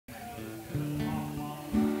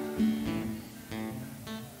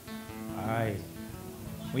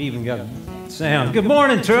We even got sound. Good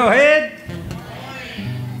morning, Trailhead.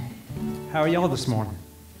 How are y'all this morning?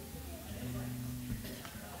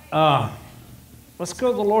 Let's go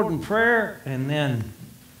to the Lord in prayer, and then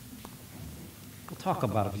we'll talk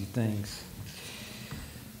about a few things.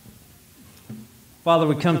 Father,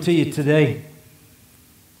 we come to you today.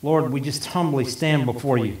 Lord, we just humbly stand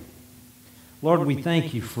before you. Lord, we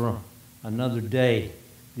thank you for another day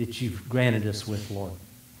that you've granted us with, Lord.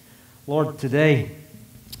 Lord, today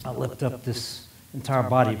I lift up this entire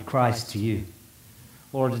body of Christ to you.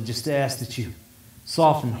 Lord, I just ask that you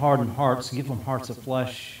soften hardened hearts, give them hearts of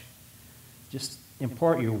flesh. Just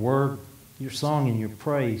impart your word, your song, and your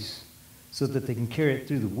praise so that they can carry it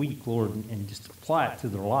through the week, Lord, and just apply it to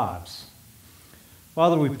their lives.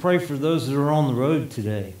 Father, we pray for those that are on the road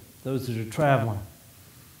today, those that are traveling.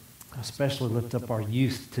 I especially lift up our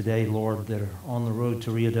youth today, Lord, that are on the road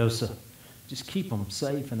to Ruidoso. Just keep them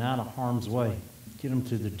safe and out of harm's way. Get them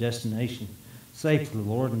to their destination safely,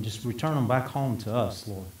 Lord, and just return them back home to us,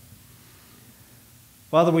 Lord.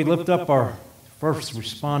 Father, we lift up our first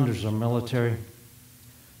responders, our military,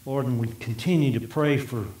 Lord, and we continue to pray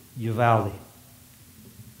for Uvalde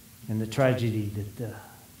and the tragedy that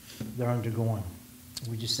they're undergoing.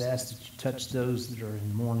 We just ask that you touch those that are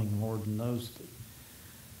in mourning, Lord, and those that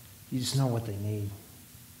you just know what they need.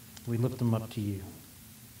 We lift them up to you.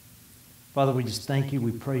 Father, we just thank you.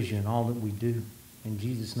 We praise you in all that we do. In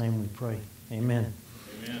Jesus' name we pray. Amen.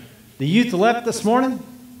 Amen. The youth left this morning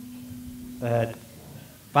at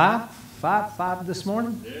 5 this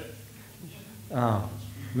morning.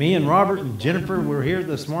 Me and Robert and Jennifer were here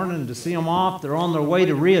this morning to see them off. They're on their way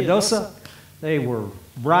to Ruidoso. They were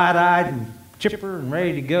bright-eyed and chipper and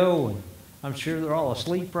ready to go, and I'm sure they're all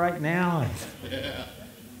asleep right now. Yeah.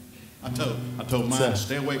 I told mine to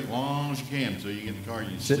stay awake as long as you can until you get in the car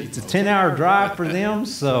and you sleep. It's a 10-hour drive for them,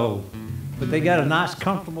 but they got a nice,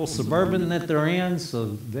 comfortable Suburban that they're in, so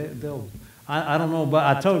they'll. I don't know,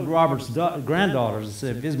 but I told Robert's granddaughters, I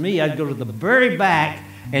said, if it's me, I'd go to the very back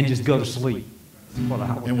and just go to sleep. And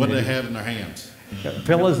what do they have in their hands?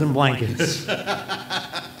 Pillows and blankets.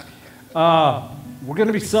 We're going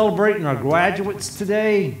to be celebrating our graduates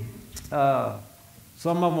today.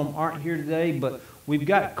 Some of them aren't here today, but we've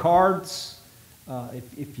got cards.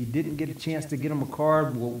 If you didn't get a chance to get them a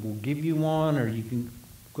card, we'll give you one, or you can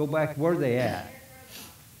go back. Where are they at?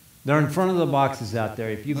 They're in front of the boxes out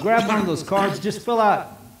there. If you grab one of those cards, just fill out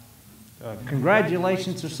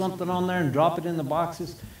congratulations or something on there and drop it in the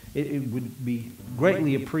boxes. It would be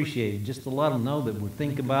greatly appreciated just to let them know that we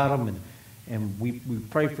think about them and we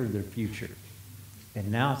pray for their future.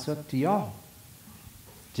 And now it's up to y'all.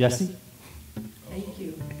 Jesse? Thank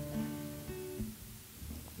you.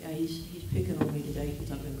 Yeah, he's picking on me today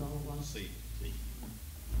because I've been gone a while. See.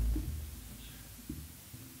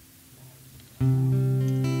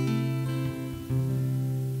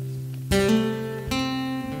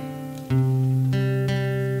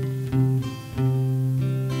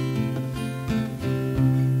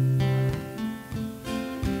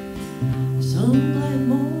 Some glad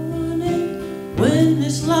morning when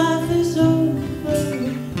this life is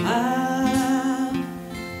over, I'll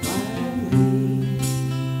fly away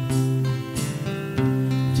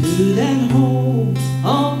to that home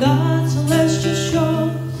on God's celestial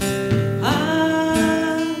shores.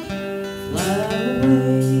 I'll fly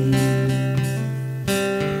away.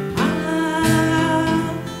 I'll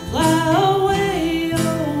fly away, oh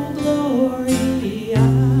glory.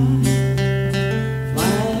 I'll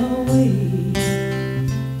fly away.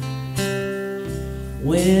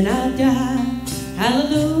 When I die,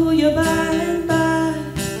 hallelujah, by and by,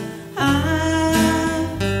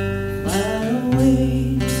 I'll fly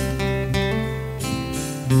away.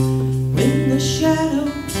 When the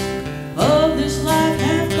shadow of this life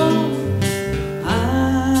hath gone,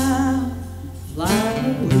 I'll fly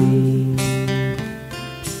away.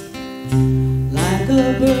 Like a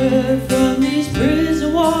bird from these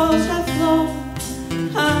prison walls have flown,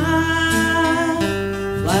 I'll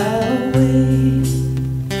fly away.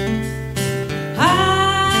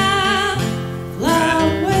 I'll fly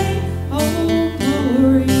away, oh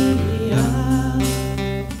glory, I'll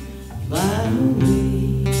fly away.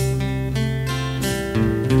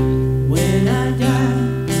 When I die,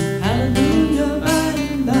 hallelujah, by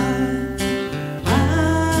and by,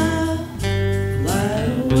 I'll fly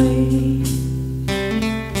away.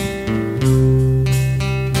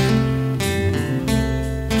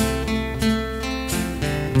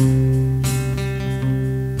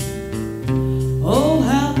 Oh,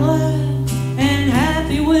 how glad and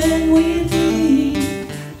happy when we meet,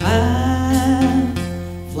 I'll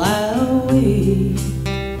fly away.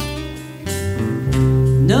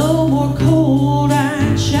 No more cold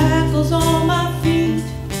iron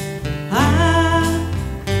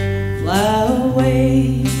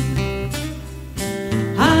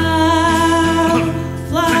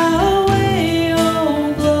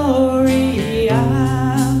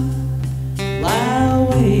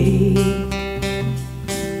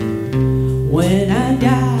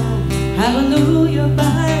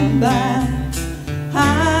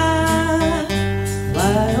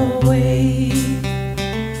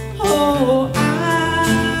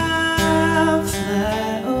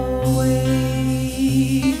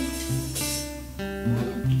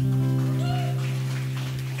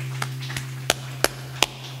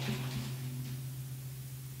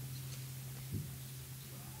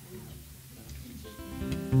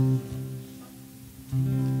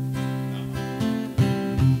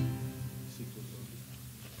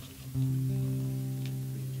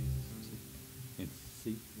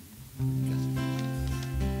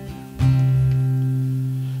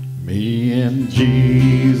Me and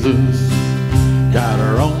Jesus got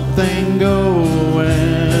our own thing going.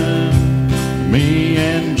 Me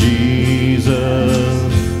and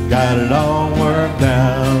Jesus got it all worked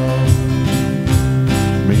out.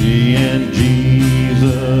 Me and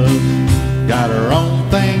Jesus got our own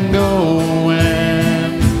thing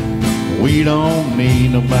going. We don't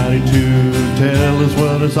need nobody to tell us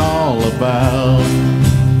what it's all about.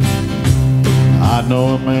 I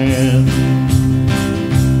know a man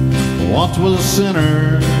once was a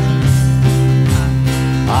sinner.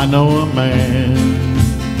 I know a man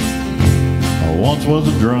once was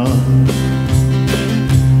a drunk.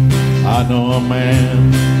 I know a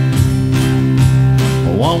man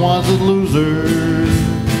one was a loser.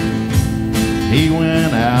 He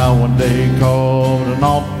went out one day, carved an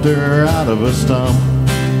altar out of a stump.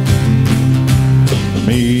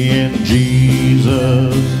 Me and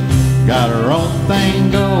Jesus got our own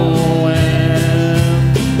thing going.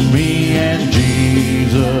 Me and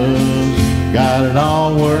Jesus got it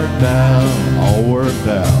all worked out, all worked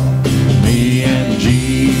out. Me and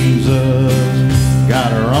Jesus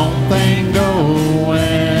got our own thing going.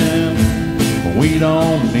 We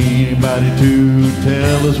don't need anybody to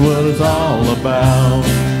tell us what it's all about.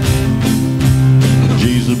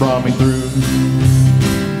 Jesus brought me through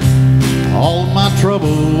all of my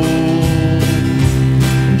troubles.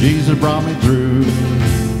 Jesus brought me through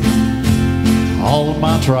all of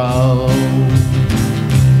my trials.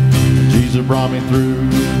 Jesus brought me through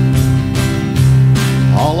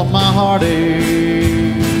all of my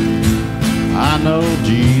heartache. I know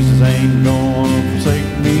Jesus ain't gonna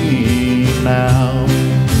forsake me now.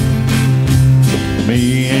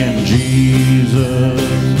 Me and Jesus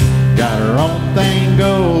got our own thing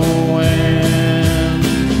going.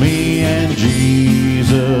 Me and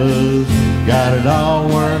Jesus got it all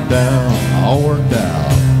worked out, all worked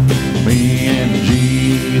out. Me and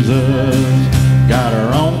Jesus got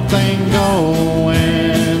our own thing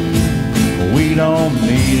going. We don't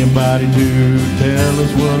need anybody to tell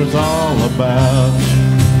us what it's all about.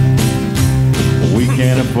 We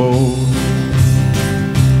can't afford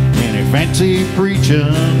any fancy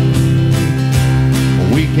preaching.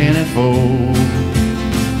 We can't afford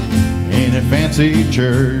any fancy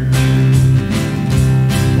church.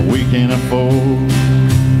 We can't afford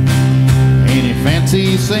any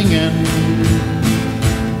fancy singing.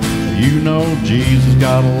 You know Jesus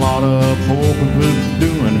got a lot of pulpits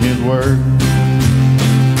doing his work.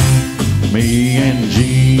 Me and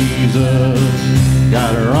Jesus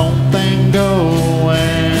got our own thing going.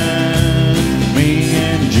 Me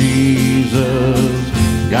and Jesus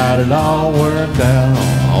got it all worked out,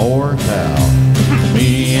 all worked out.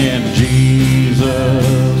 Me and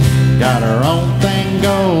Jesus got our own thing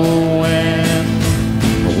going.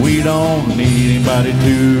 We don't need anybody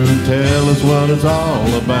to tell us what it's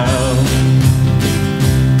all about.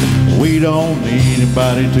 We don't need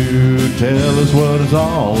anybody to tell us what it's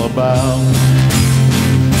all about.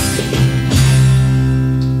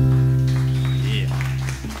 Yeah.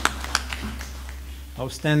 I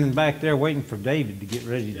was standing back there waiting for David to get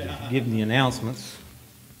ready to give the announcements.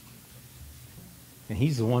 And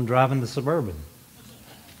he's the one driving the Suburban.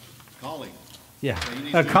 Call him. Yeah.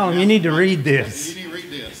 So Colin, you need to read this. You need to read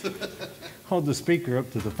this. Hold the speaker up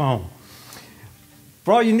to the phone.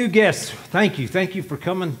 For all you new guests, thank you. Thank you for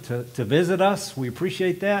coming to visit us. We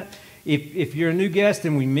appreciate that. If you're a new guest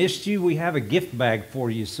and we missed you, we have a gift bag for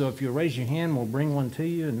you. So if you raise your hand, we'll bring one to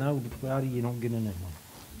you. And no, Cloudy, you don't get a new one.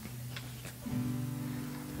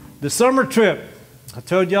 The summer trip. I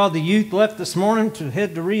told y'all the youth left this morning to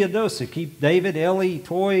head to Rio Dosa. Keep David, Ellie,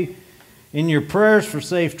 Toy in your prayers for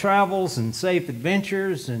safe travels and safe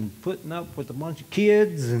adventures and putting up with a bunch of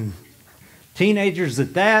kids and teenagers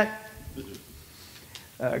at that.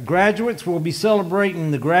 Graduates will be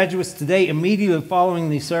celebrating the graduates today immediately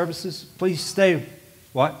following these services. Please stay.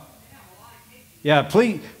 What? Yeah,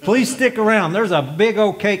 please stick around. There's a big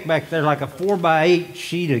old cake back there, like a 4x8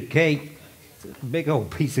 sheet of cake. It's a big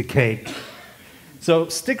old piece of cake. So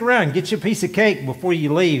stick around, get you a piece of cake before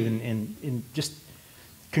you leave, and just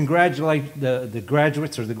congratulate the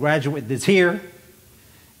graduates or the graduate that's here.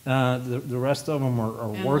 The rest of them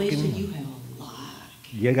are And working. Lisa, you have a lot.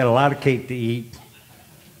 You got a lot of cake to eat.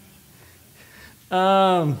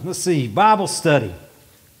 Let's see, Bible study.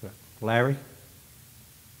 Larry, you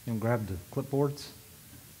can grab the clipboards.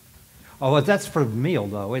 Oh, that's for the meal,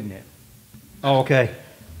 though, isn't it? Oh, okay.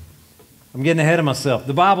 I'm getting ahead of myself.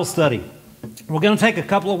 The Bible study. We're going to take a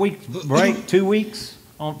couple of weeks break, 2 weeks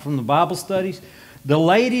from the Bible studies. The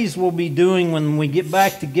ladies will be doing, when we get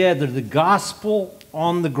back together, the gospel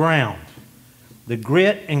on the ground. The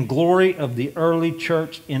Grit and Glory of the Early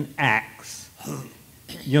Church in Acts.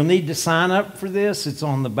 You'll need to sign up for this. It's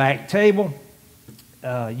on the back table.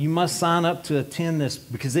 You must sign up to attend this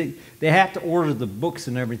because they have to order the books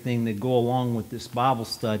and everything that go along with this Bible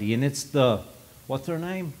study. And it's what's her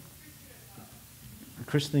name?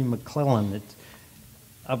 Christine McClellan.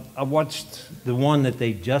 I watched the one that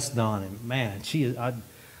they just done, and man,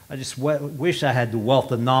 I just wish I had the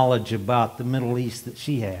wealth of knowledge about the Middle East that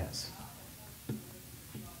she has.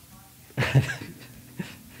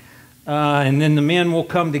 And then the men will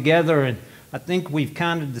come together, and I think we've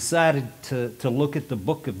kind of decided to look at the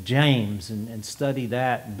book of James and study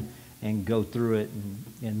that and go through it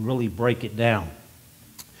and really break it down.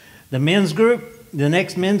 The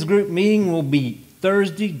next men's group meeting will be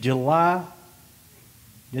Thursday, June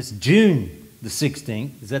the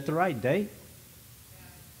 16th. Is that the right date?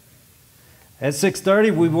 At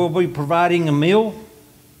 6:30, we will be providing a meal.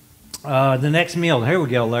 The next meal, here we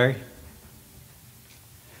go, Larry.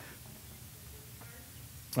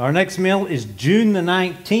 Our next meal is June the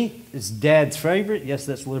 19th. It's Dad's favorite. Yes,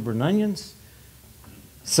 that's liver and onions.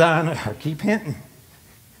 Keep hinting.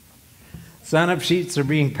 Sign-up sheets are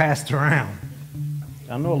being passed around.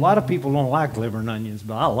 I know a lot of people don't like liver and onions,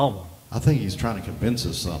 but I love them. I think he's trying to convince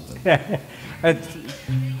us something.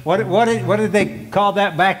 What did they call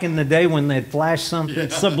that back in the day when they'd flash something? Yeah.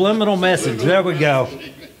 Subliminal message. There we go.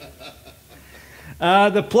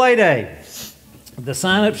 The play day. The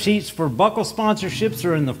sign-up sheets for buckle sponsorships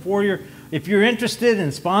are in the foyer. If you're interested in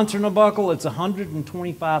sponsoring a buckle, it's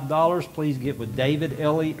 $125. Please get with David,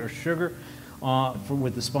 Ellie, or Sugar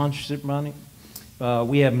with the sponsorship money.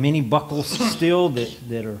 We have many buckles still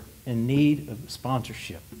that are in need of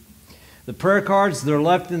sponsorship. The prayer cards, they're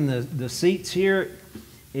left in the seats here.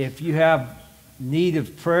 If you have need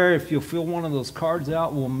of prayer, if you'll fill one of those cards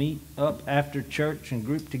out, we'll meet up after church and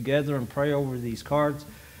group together and pray over these cards.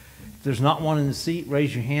 If there's not one in the seat,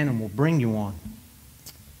 raise your hand and we'll bring you one.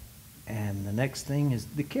 And the next thing is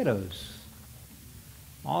the kiddos.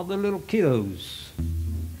 All the little kiddos.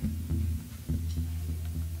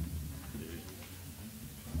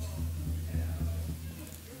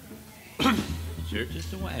 Church is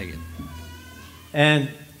the wagon. And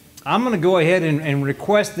I'm going to go ahead and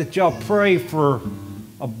request that y'all pray for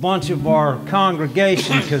a bunch of our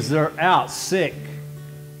congregation because they're out sick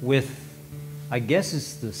with, I guess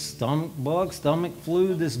it's the stomach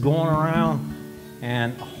flu that's going around,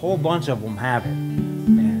 and a whole bunch of them have it.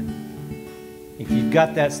 And if you've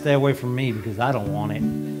got that, stay away from me because I don't want it.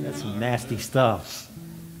 That's some nasty stuff.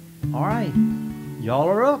 All right, y'all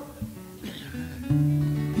are up.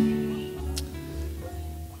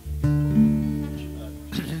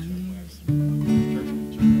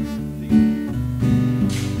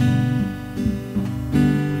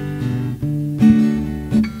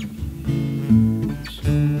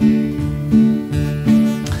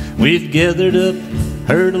 We'd gathered up,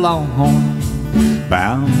 heard a longhorn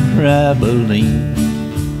bound for Abilene.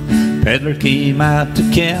 Peddler came out to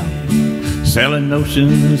camp, selling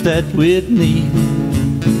notions that we'd need.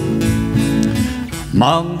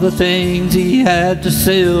 Among the things he had to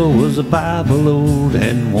sell was a Bible old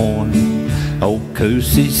and worn. Old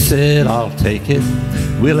Coosey said, I'll take it,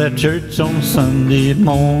 we'll have church on Sunday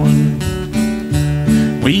morn.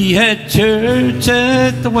 We had church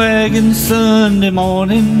at the wagon Sunday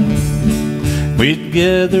morning. We'd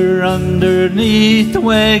gather underneath the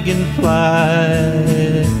wagon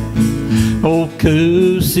fly. Old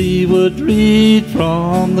Coosey would read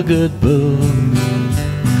from the good book,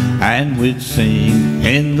 and we'd sing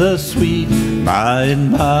in the sweet by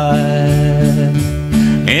and by.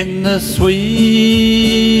 In the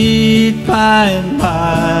sweet by and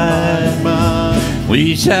by,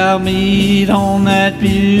 we shall meet on that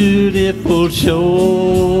beautiful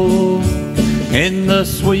shore. In the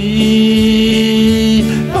sweet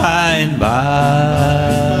by and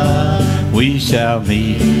by, we shall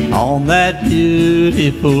meet on that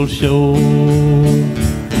beautiful shore.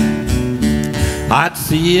 I'd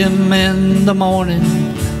see him in the morning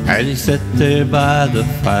as he sat there by the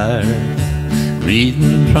fire,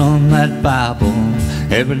 reading from that Bible.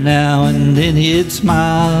 Every now and then he'd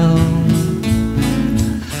smile,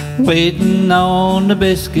 waiting on the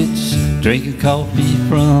biscuits, drinking coffee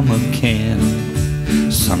from a can.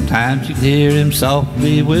 Sometimes you'd hear him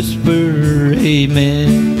softly whisper,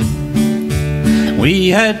 amen. We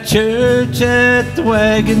had church at the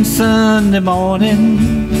wagon Sunday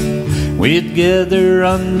morning. We'd gather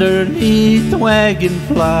underneath the wagon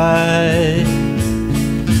fly.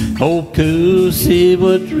 Old Coosey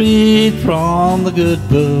would read from the good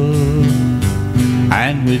book,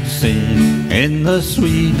 and we'd sing in the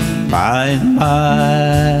sweet by and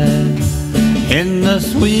by.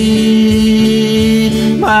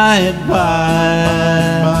 by and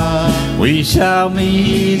by, we shall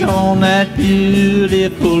meet on that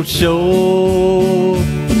beautiful shore.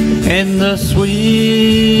 In the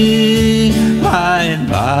sweet by and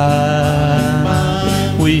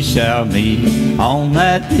by, we shall meet on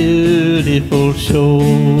that beautiful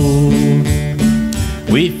shore.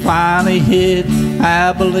 We finally hit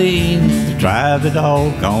Abilene to drive it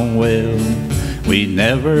all gone well. We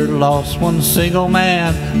never lost one single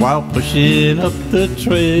man while pushing up the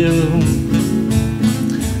trail.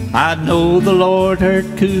 I know the Lord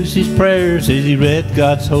heard Coosey's prayers as he read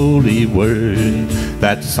God's holy word.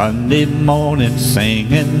 That Sunday morning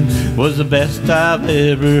singing was the best I've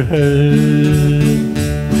ever heard.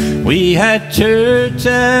 We had church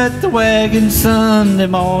at the wagon Sunday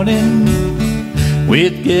morning.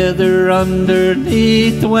 We'd gather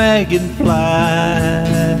underneath the wagon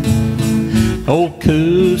fly. Old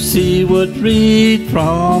Coosey would read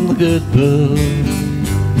from the good book,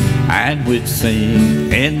 and we'd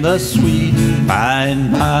sing in the sweet by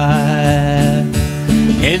and by.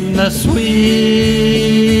 In the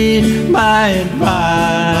sweet by and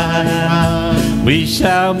by, we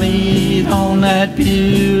shall meet on that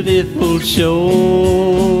beautiful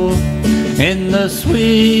shore. In the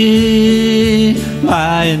sweet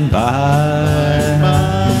by and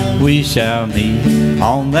by, we shall meet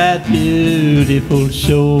on that beautiful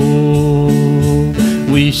shore.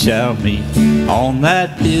 We shall meet on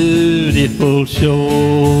that beautiful shore.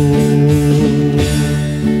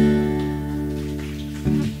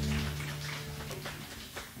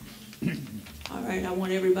 All right, I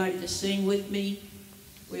want everybody to sing with me.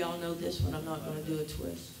 We all know this one. I'm not going to do a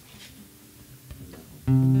twist.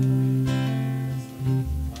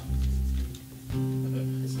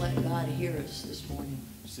 Let's let God hear us this morning.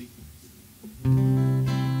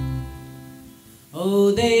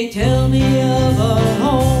 Oh, they tell me of a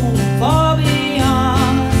home far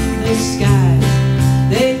beyond the skies.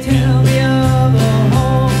 They tell me of a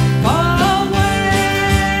home far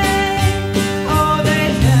away. Oh,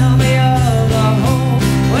 they tell me of a home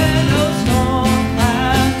where no storm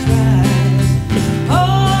clouds rise.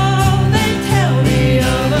 Oh, they tell me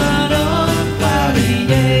of an uncloudy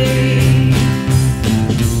day.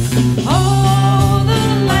 Oh, the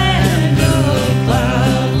land of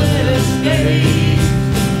cloudless days.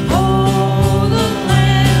 Oh, the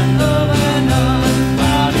land of an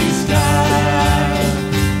uncloudy sky.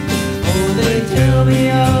 Oh, they tell me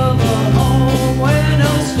of a home where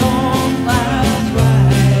no storm clouds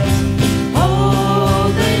rise.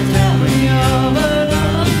 Oh, they tell me of an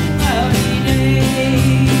uncloudy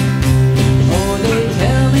day. Oh, they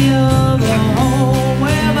tell me of a home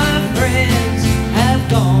where my friends have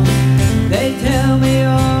gone. They tell me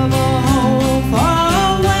of a home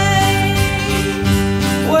far away,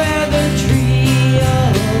 where the tree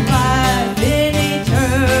of life in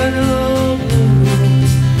eternal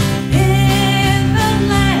blooms, in the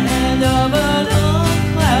land of an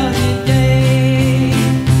unclouded day.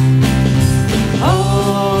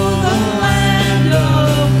 Oh, the land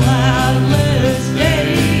of cloudless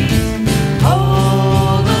days.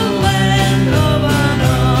 Oh, the land of an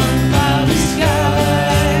unclouded sky.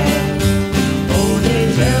 Oh, they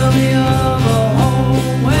tell me of a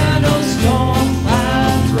home where no storm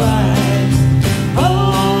clouds rise.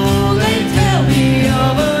 Oh, they tell me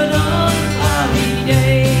of an uncloudy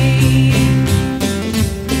day.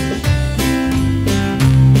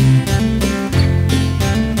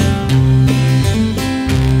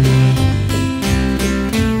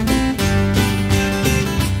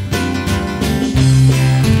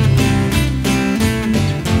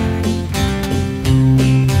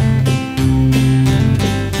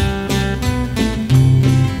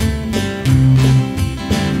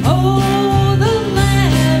 Oh, the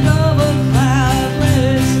land of a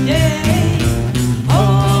cloudless day.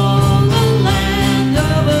 Oh, the land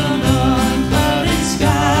of an unclouded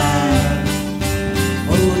sky.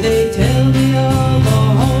 Oh, they tell me of a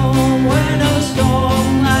home where no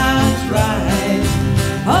storm clouds rise.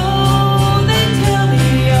 Oh, they tell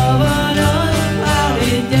me of an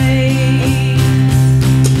unclouded day.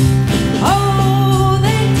 Oh,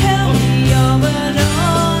 they tell me of an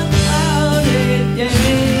unclouded day.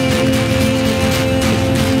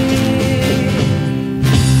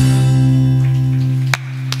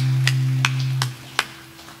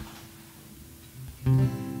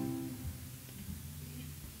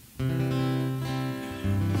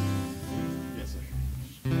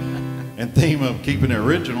 And theme of keeping it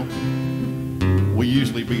original, we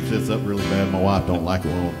usually beef this up really bad. My wife don't like it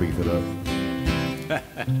when we beef it up.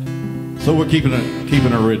 So we're keeping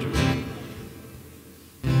it original.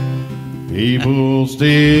 People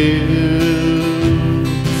still,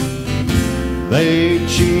 they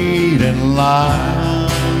cheer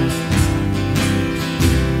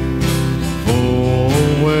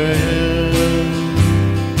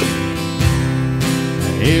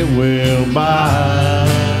will buy.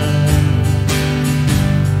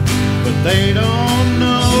 But they don't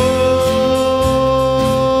know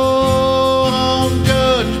on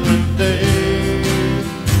Judgment Day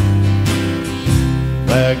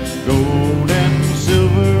that gold and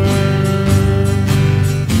silver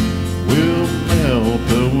will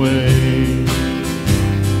melt away.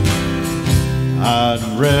 I'd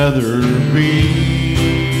rather be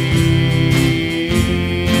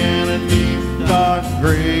in a deep dark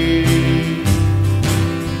grave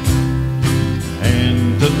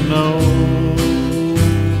and to know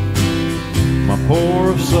my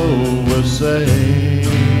poor soul was saved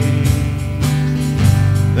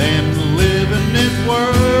than to live in this world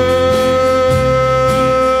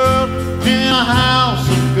in a house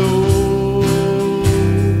of gold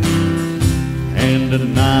and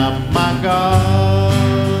deny my God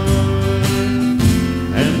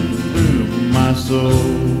and doom my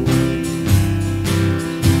soul.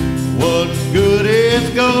 What good is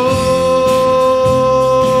gold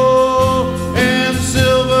and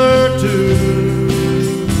silver too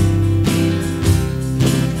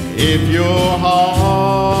if your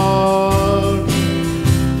heart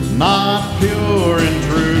is not pure and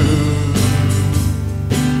true?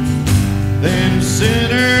 Then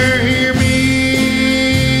sinner, hear me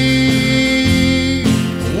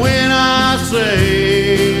when I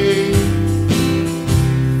say,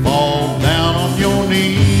 fall down on your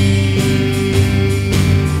knees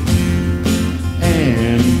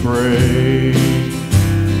and pray.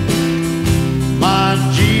 My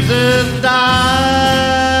Jesus died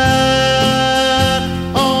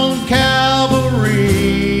on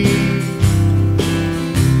Calvary.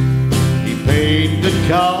 He paid the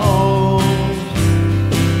cost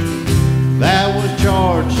that was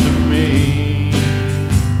charged to me.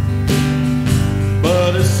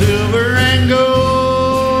 But a silver and gold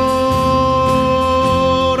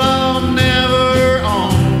I'll never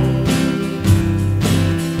own.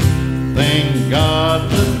 Thank God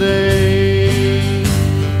today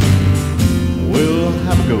we'll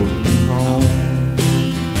have a golden throne.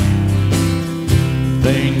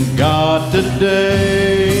 Thank God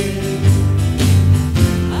today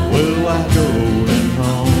we'll have a golden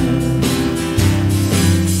throne.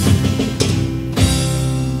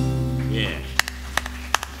 Yeah.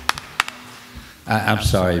 I'm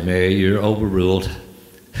sorry, Mary, you're overruled.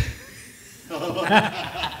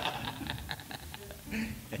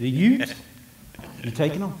 The youth? You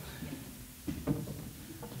taking them?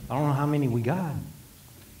 I don't know how many we got.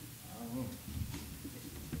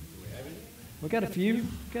 We got a few.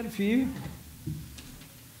 Got a few.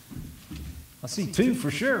 I see 2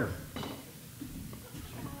 for sure.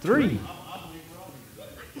 3.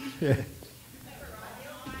 Yeah.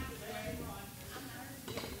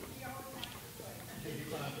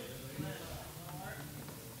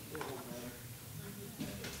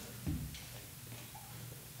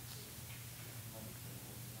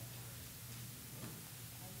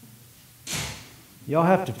 Y'all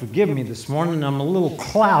have to forgive me this morning. I'm a little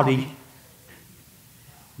cloudy.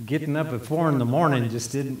 Getting up at 4 in the morning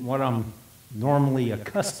just isn't what I'm normally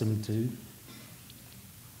accustomed to.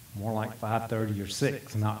 More like 5:30 or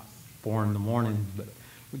 6, not 4 in the morning. But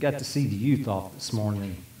we got to see the youth off this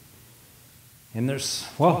morning. And there's,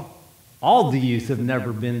 well, all the youth have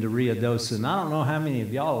never been to Rio Doce. And I don't know how many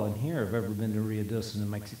of y'all in here have ever been to Rio Doce, New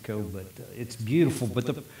Mexico, but it's beautiful.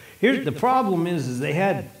 But here's the problem is they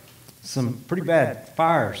had some pretty bad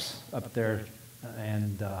fires up there,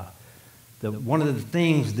 and one of the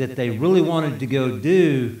things that they really wanted to go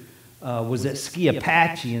do was at Ski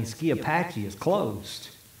Apache, and Ski Apache is closed,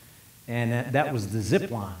 and that was the zip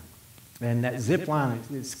line, and that zip line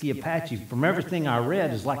at Ski Apache, from everything I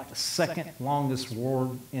read, is like the second longest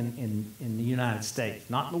ward in the United States,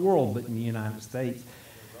 not in the world, but in the United States.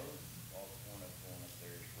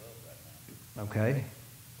 Okay.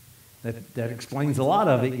 That explains a lot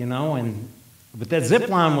of it, you know, but that zip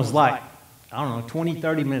line was like, I don't know, 20,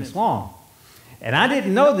 30 minutes long. And I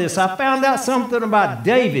didn't know this. I found out something about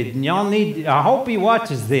David, and y'all I hope he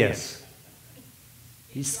watches this.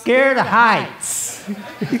 He's scared of heights.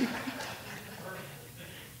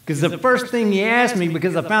 Because the first thing he asked me,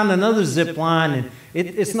 because I found another zip line, and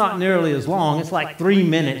it's not nearly as long. It's like 3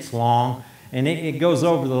 minutes long, and it goes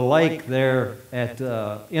over the lake there at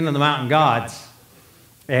Inn of the Mountain Gods.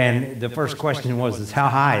 And the first question was, how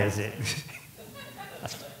high is it?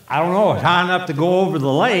 I don't know, high enough to go over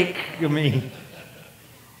the lake. I mean,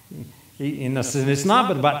 and I said, it's not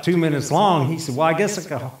but about 2 minutes long. He said, well, I guess I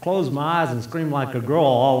could close my eyes and scream like a girl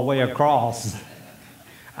all the way across.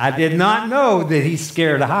 I did not know that he's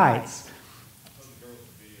scared of heights.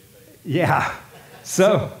 Yeah.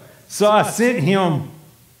 So I sent him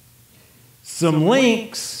some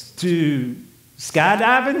links to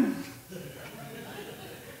skydiving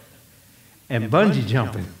and bungee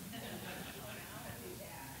jumping.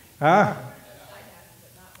 Huh?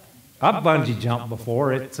 I've bungee jumped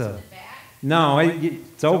before. It's over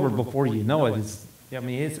before you know it.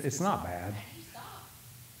 It's not bad.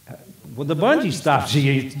 Well, the bungee stops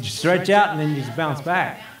you. You stretch out and then you just bounce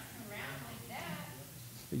back.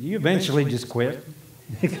 You eventually just quit.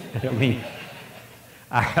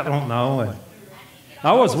 I don't know.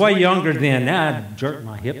 I was way younger then. Now I jerk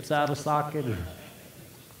my hips out of socket.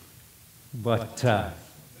 But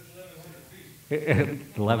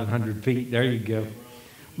 1,100 feet, there you go.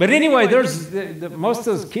 But anyway, there's most of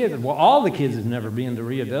those kids, well, all the kids have never been to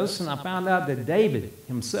Rio Doce, and I found out that David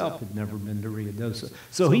himself had never been to Rio Doce.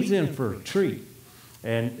 So he's in for a treat.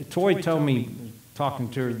 And Toy told me, talking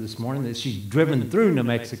to her this morning, that she's driven through New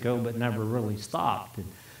Mexico but never really stopped. And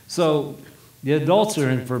so the adults are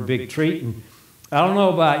in for a big treat. And I don't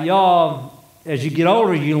know about y'all, as you get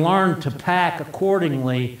older, you learn to pack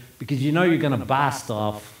accordingly because you know you're going to buy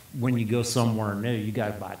stuff when you go somewhere new. You got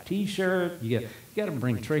to buy a T-shirt. You got to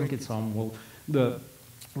bring trinkets home. Well, the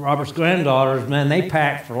Robert's granddaughters, man, they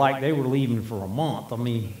packed for like they were leaving for a month.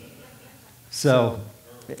 So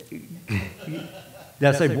did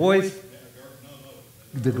I say boys?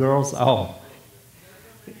 The girls? Oh.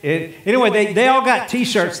 Anyway, they all got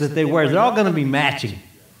T-shirts that they wear. They're all going to be matching,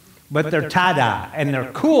 but they're tie-dye and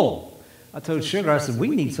they're cool. I told Sugar, I said, we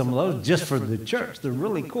need some of those just for the church. They're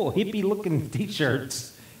really cool, hippie-looking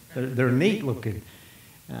T-shirts. They're neat-looking.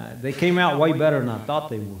 They came out way better than I thought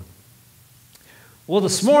they would. Well,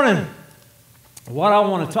 this morning, what I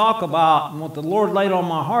want to talk about and what the Lord laid on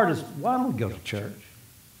my heart is, why don't we go to church?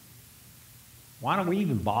 Why don't we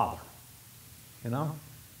even bother? You know?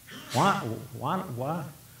 Why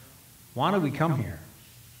do we come here?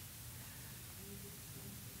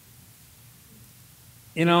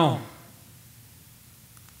 You know,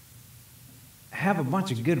 I have a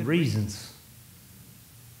bunch of good reasons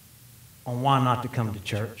on why not to come to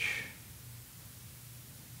church.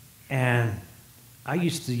 And I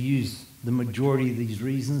used to use the majority of these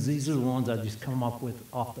reasons. These are the ones I just come up with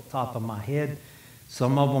off the top of my head.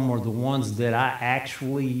 Some of them are the ones that I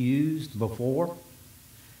actually used before.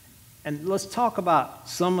 And let's talk about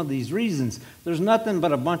some of these reasons. There's nothing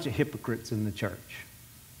but a bunch of hypocrites in the church.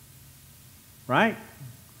 Right?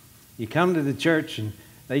 You come to the church and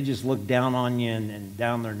they just look down on you and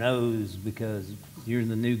down their nose because you're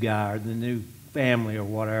the new guy or the new family or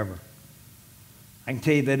whatever. I can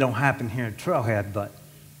tell you that don't happen here in Trailhead, but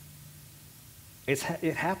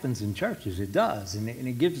it happens in churches. It does. And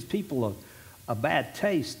it gives people a bad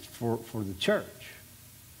taste for the church.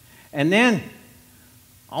 And then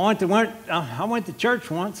I went to church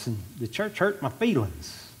once, and the church hurt my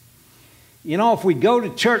feelings. You know, if we go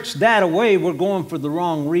to church that way, we're going for the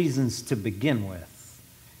wrong reasons to begin with.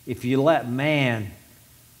 If you let man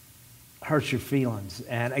hurt your feelings.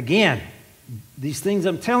 And again, these things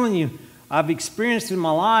I'm telling you, I've experienced in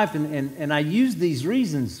my life, and I use these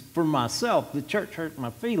reasons for myself. The church hurt my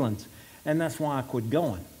feelings, and that's why I quit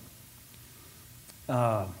going.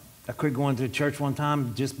 I quit going to church one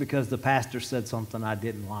time just because the pastor said something I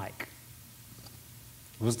didn't like.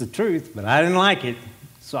 It was the truth, but I didn't like it,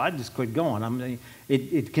 so I just quit going.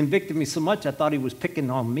 It convicted me so much I thought he was picking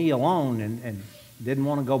on me alone and didn't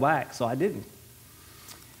want to go back, so I didn't.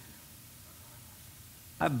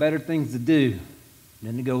 I have better things to do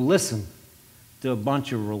than to go listen to a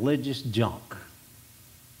bunch of religious junk.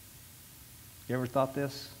 You ever thought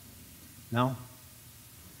this? No?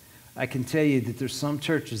 I can tell you that there's some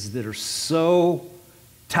churches that are so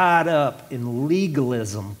tied up in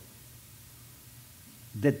legalism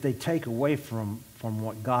that they take away from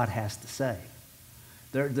what God has to say.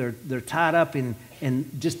 They're tied up in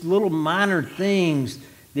just little minor things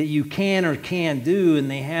that you can or can't do, and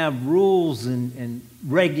they have rules and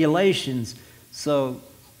regulations, so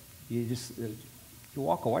you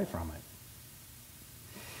walk away from it.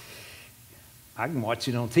 I can watch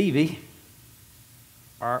it on TV,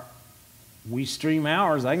 or we stream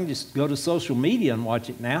ours. I can just go to social media and watch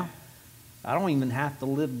it now. I don't even have to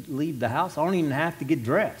leave the house. I don't even have to get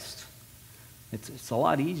dressed. It's a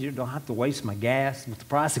lot easier. Don't have to waste my gas. With the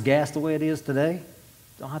price of gas the way it is today,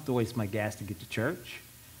 don't have to waste my gas to get to church.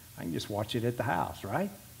 I can just watch it at the house, right?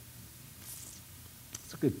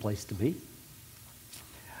 It's a good place to be.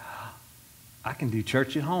 I can do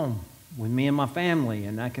church at home with me and my family,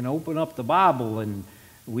 and I can open up the Bible and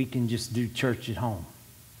we can just do church at home.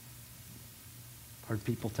 I've heard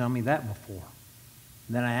people tell me that before.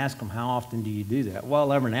 Then I ask them, how often do you do that?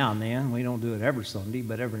 Well, every now and then. We don't do it every Sunday,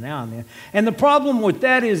 but every now and then. And the problem with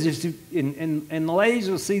that is and the ladies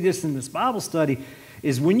will see this in this Bible study,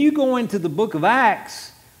 is when you go into the book of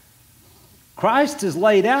Acts, Christ has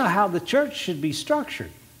laid out how the church should be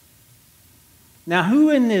structured. Now, who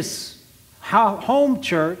in this home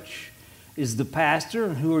church is the pastor,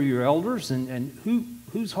 and who are your elders, and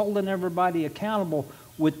who's holding everybody accountable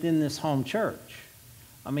within this home church?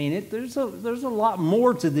 I mean, there's a lot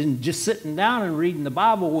more to than just sitting down and reading the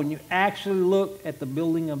Bible when you actually look at the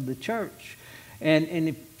building of the church.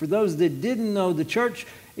 And for those that didn't know, the church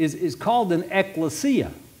is called an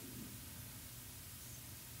ecclesia,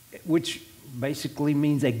 which basically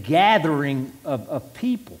means a gathering of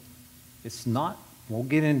people. It's not, we'll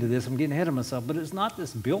get into this, I'm getting ahead of myself, but it's not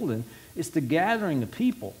this building, it's the gathering of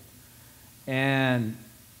people. And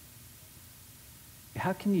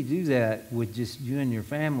how can you do that with just you and your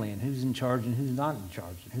family, and who's in charge and who's not in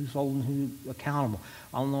charge, and who's holding who accountable?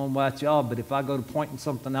 I don't know about y'all, but if I go to pointing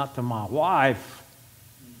something out to my wife,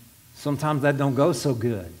 sometimes that don't go so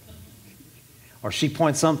good. Or she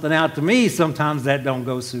points something out to me, sometimes that don't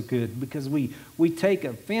go so good, because we take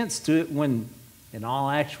offense to it when in all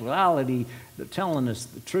actuality they're telling us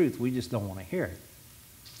the truth. We just don't want to hear it.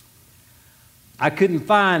 I couldn't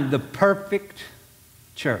find the perfect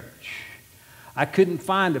church. I couldn't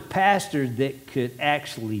find a pastor that could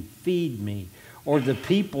actually feed me, or the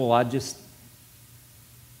people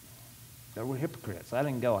they were hypocrites. I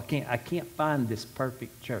didn't go. I can't find this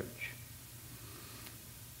perfect church.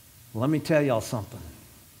 Let me tell y'all something.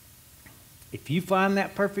 If you find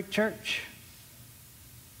that perfect church,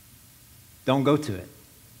 don't go to it.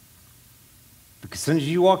 Because as soon as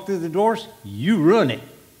you walk through the doors, you ruin it.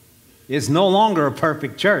 It's no longer a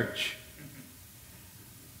perfect church.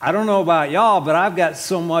 I don't know about y'all, but I've got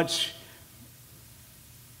so much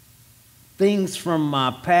things from my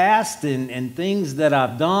past and things that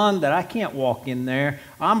I've done that I can't walk in there.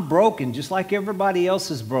 I'm broken just like everybody else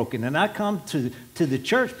is broken. And I come to the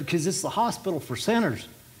church because it's the hospital for sinners.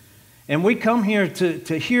 And we come here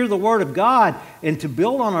to hear the Word of God and to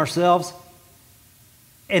build on ourselves.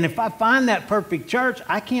 And if I find that perfect church,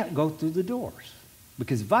 I can't go through the doors.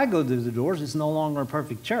 Because if I go through the doors, it's no longer a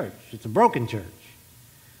perfect church. It's a broken church.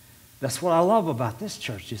 That's what I love about this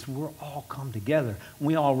church, is we're all come together.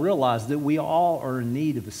 We all realize that we all are in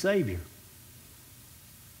need of a Savior.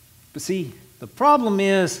 But see, the problem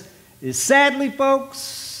is sadly,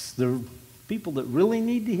 folks, the people that really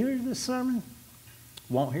need to hear this sermon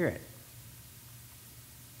won't hear it.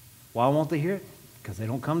 Why won't they hear it? Because they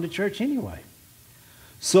don't come to church anyway.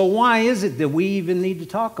 So why is it that we even need to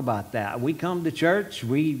talk about that? We come to church,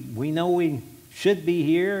 we know we should be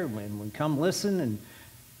here, when we come listen and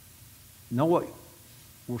know what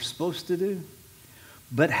we're supposed to do.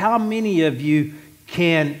 But how many of you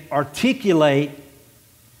can articulate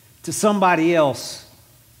to somebody else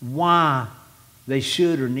why they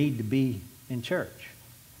should or need to be in church?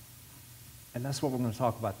 And that's what we're going to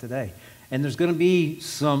talk about today. And there's going to be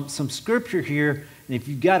some scripture here, and if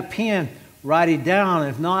you've got a pen, write it down.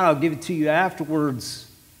 If not, I'll give it to you afterwards,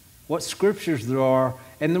 what scriptures there are.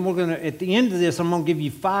 And then we're going to, at the end of this, I'm going to give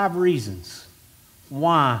you 5 reasons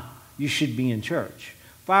why you should be in church.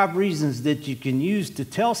 5 reasons that you can use to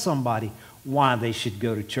tell somebody why they should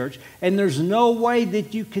go to church. And there's no way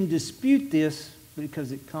that you can dispute this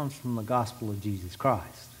because it comes from the gospel of Jesus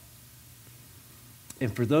Christ.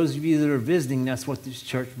 And for those of you that are visiting, that's what this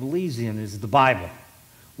church believes in, is the Bible.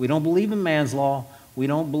 We don't believe in man's law. We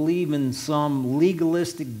don't believe in some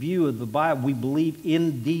legalistic view of the Bible. We believe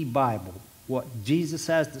in the Bible. What Jesus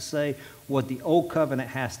has to say, what the Old Covenant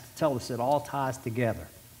has to tell us, it all ties together.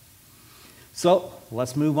 So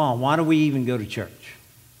let's move on. Why do we even go to church?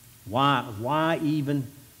 Why even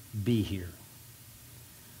be here?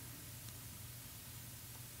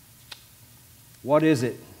 What is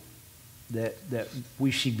it that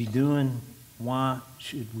we should be doing? Why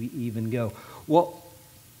should we even go? Well,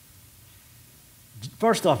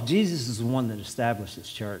 first off, Jesus is the one that established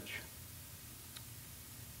this church.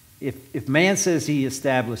 If man says he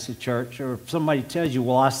established a church, or if somebody tells you,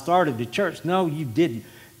 well, I started the church, no, you didn't.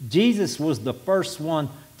 Jesus was the first one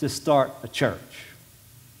to start a church.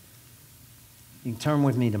 You can turn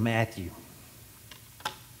with me to Matthew.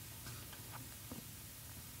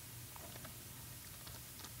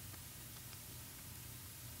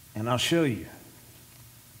 And I'll show you.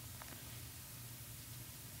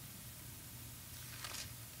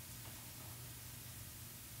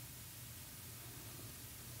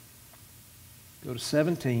 Go to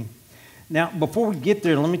 17. Now, before we get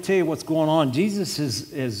there, let me tell you what's going on. Jesus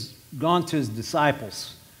has gone to his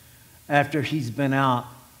disciples after he's been out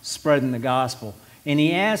spreading the gospel. And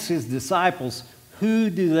he asked his disciples, who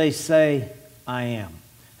do they say I am?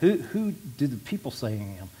 Who do the people say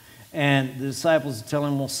I am? And the disciples tell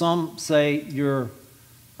him, well, some say you're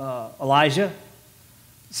Elijah.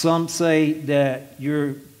 Some say that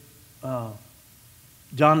you're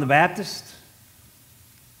John the Baptist.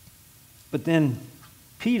 But then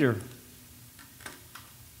Peter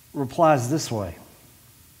replies this way.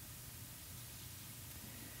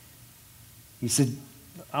 He said,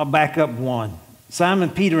 I'll back up one. Simon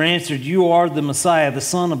Peter answered, you are the Messiah, the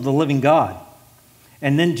Son of the living God.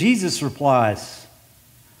 And then Jesus replies,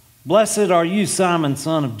 blessed are you, Simon,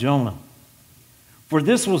 son of Jonah. For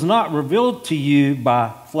this was not revealed to you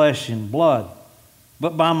by flesh and blood,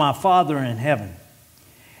 but by my Father in heaven.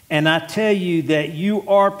 And I tell you that you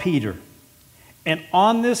are Peter, and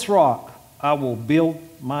on this rock I will build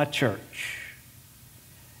my church,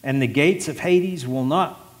 and the gates of Hades will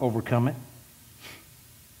not overcome it.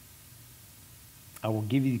 I will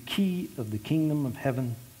give you the key of the kingdom of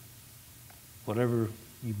heaven. Whatever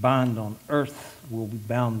you bind on earth will be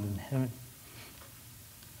bound in heaven,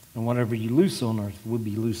 and whatever you loose on earth will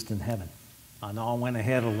be loosed in heaven. I know I went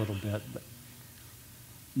ahead a little bit, but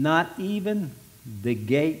not even the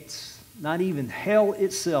gates, not even hell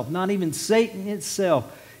itself, not even Satan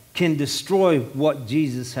itself can destroy what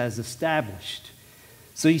Jesus has established.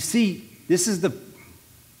 So you see, this is the...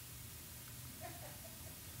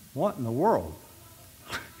 What in the world?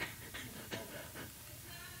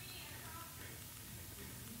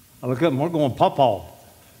 I look up and we're going pawpaw.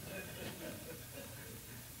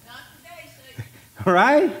 All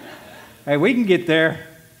right? Hey, we can get there.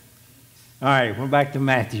 All right, we're back to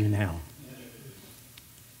Matthew now.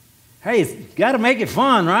 Hey, it's got to make it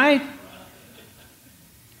fun, right?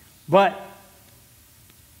 But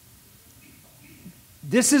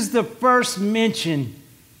this is the first mention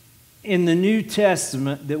in the New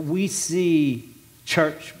Testament that we see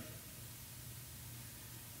church.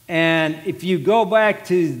 And if you go back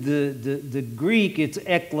to the Greek, it's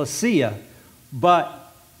ekklesia.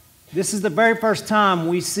 But this is the very first time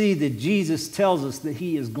we see that Jesus tells us that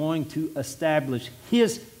he is going to establish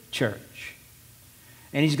his church.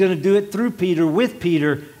 And he's going to do it through Peter, with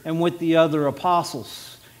Peter, and with the other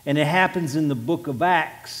apostles. And it happens in the book of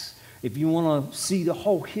Acts. If you want to see the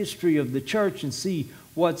whole history of the church and see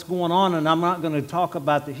what's going on, and I'm not going to talk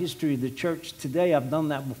about the history of the church today. I've done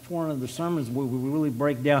that before in other sermons where we really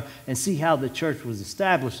break down and see how the church was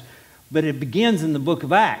established. But it begins in the book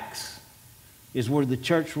of Acts, is where the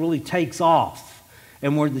church really takes off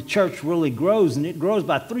and where the church really grows. And it grows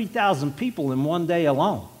by 3,000 people in one day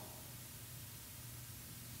alone.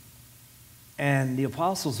 And the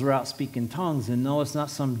apostles are out speaking tongues. And no, it's not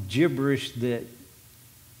some gibberish that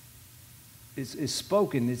is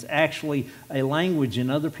spoken. It's actually a language,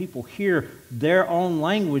 and other people hear their own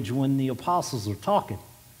language when the apostles are talking.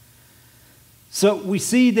 So we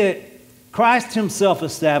see that Christ himself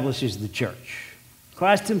establishes the church.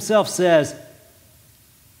 Christ himself says,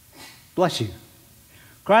 bless you.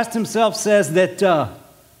 Christ himself says that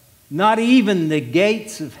not even the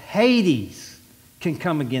gates of Hades can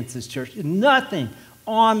come against this church. Nothing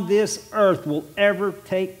on this earth will ever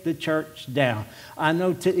take the church down. I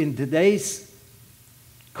know in today's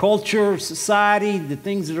culture, society, the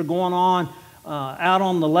things that are going on out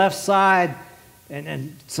on the left side,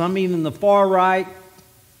 and some even the far right,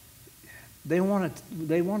 they want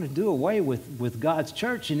to do away with God's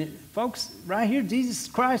church. And folks, right here, Jesus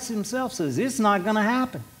Christ himself says it's not going to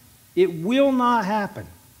happen. It will not happen.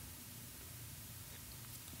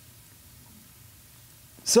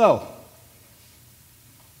 So,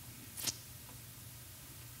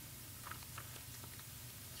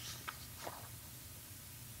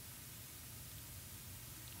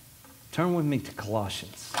 turn with me to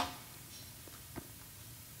Colossians.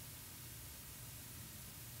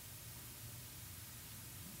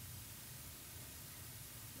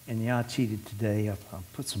 And yeah, I cheated today. I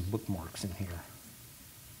put some bookmarks in here.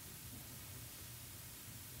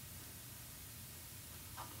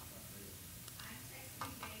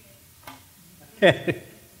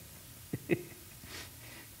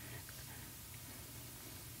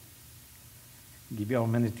 Give y'all a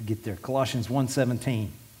minute to get there. Colossians 1:17.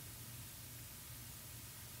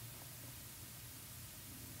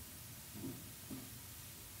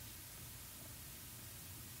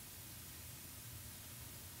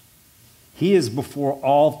 He is before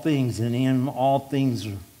all things, and in him all things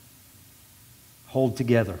hold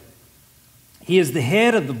together. He is the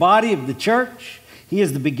head of the body of the church. He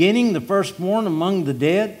is the beginning, the firstborn among the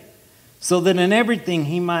dead, so that in everything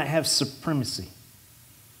he might have supremacy.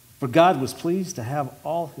 For God was pleased to have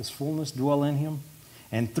all his fullness dwell in him,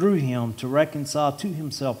 and through him to reconcile to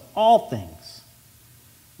himself all things,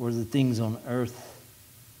 or the things on earth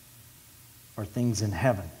or things in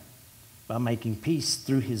heaven, by making peace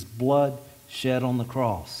through his blood shed on the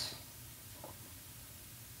cross.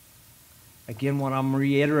 Again, what I'm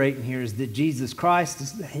reiterating here is that Jesus Christ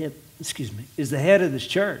is the head, is the head of this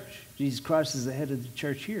church. Jesus Christ is the head of the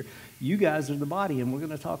church here. You guys are the body, and we're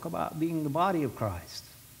going to talk about being the body of Christ.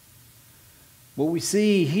 But we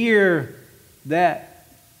see here that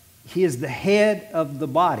he is the head of the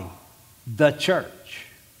body, the church.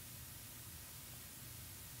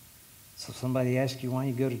 So somebody asks you why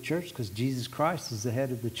you go to church? Because Jesus Christ is the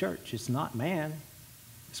head of the church. It's not man.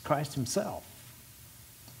 It's Christ himself.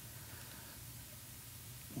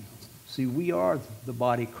 See, we are the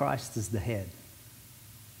body. Christ is the head.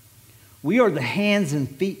 We are the hands and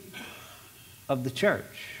feet of the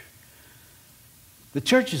church. The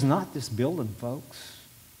church is not this building, folks.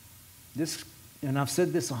 This, and I've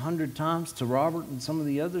said this 100 times to Robert and some of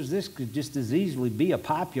the others, this could just as easily be a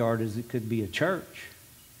pipe yard as it could be a church.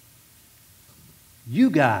 You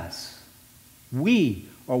guys, we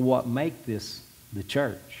are what make this the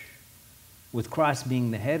church, with Christ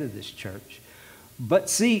being the head of this church. But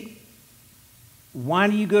see, why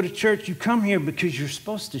do you go to church? You come here because you're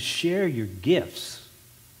supposed to share your gifts.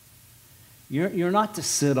 You're not to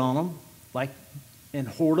sit on them and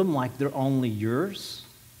hoard them like they're only yours.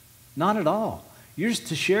 Not at all. You're just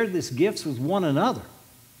to share these gifts with one another.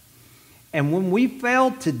 And when we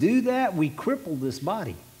fail to do that, we cripple this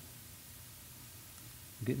body.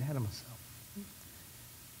 I'm getting ahead of myself.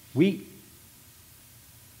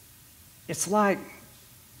 It's like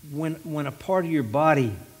when a part of your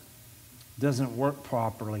body doesn't work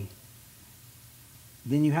properly,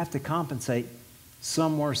 then you have to compensate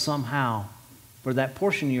somewhere, somehow, for that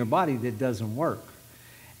portion of your body that doesn't work.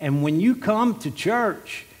 And when you come to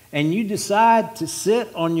church and you decide to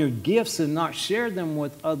sit on your gifts and not share them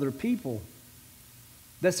with other people,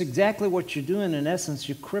 that's exactly what you're doing. In essence,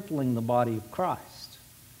 you're crippling the body of Christ.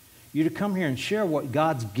 You're to come here and share what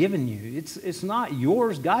God's given you. It's not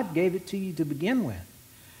yours. God gave it to you to begin with.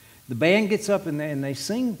 The band gets up and they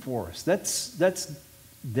sing for us. That's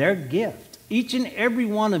their gift. Each and every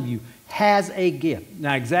one of you has a gift.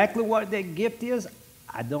 Now, exactly what that gift is,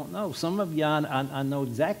 I don't know. Some of you, I know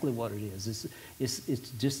exactly what it is. It's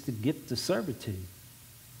just the gift of servitude.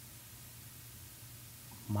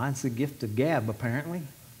 Mine's the gift of gab, apparently.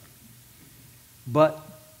 But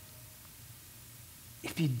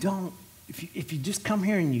if you just come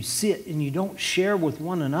here and you sit and you don't share with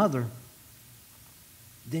one another,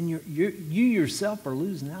 then you yourself are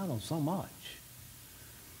losing out on so much.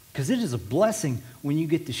 Because it is a blessing when you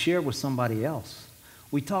get to share with somebody else.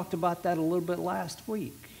 We talked about that a little bit last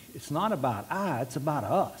week. It's not about it's about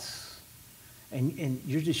us. And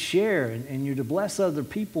you're to share and you're to bless other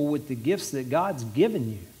people with the gifts that God's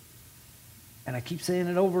given you. And I keep saying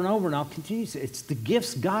it over and over, and I'll continue to say it's the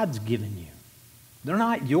gifts God's given you. They're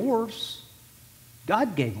not yours.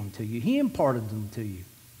 God gave them to you. He imparted them to you.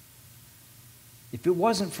 If it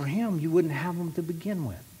wasn't for Him, you wouldn't have them to begin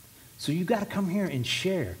with. So you've got to come here and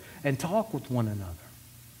share and talk with one another.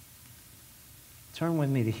 Turn with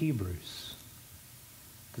me to Hebrews,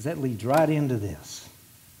 because that leads right into this.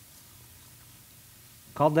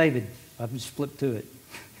 Call David. I've just flipped to it.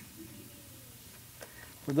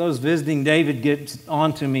 For those visiting, David gets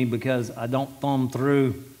on to me because I don't thumb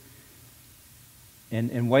through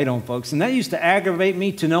and wait on folks. And that used to aggravate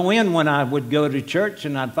me to no end when I would go to church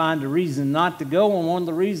and I'd find a reason not to go. And one of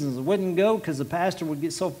the reasons I wouldn't go because the pastor would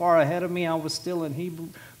get so far ahead of me. I was still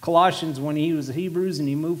in Colossians when he was Hebrews, and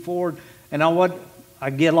he moved forward. And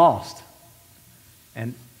I'd get lost.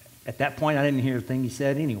 And at that point, I didn't hear a thing he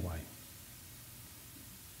said anyway.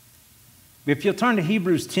 But if you'll turn to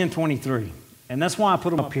Hebrews 10:23, and that's why I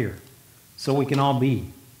put them up here, so we can all be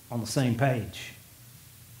on the same page.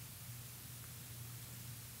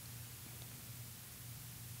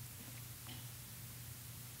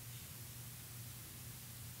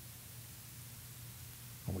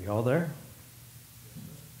 Are we all there?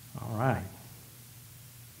 All right.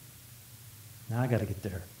 Now I got to get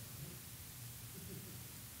there.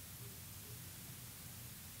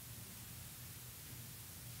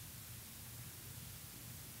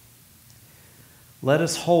 Let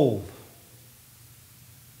us hold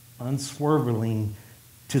unswervingly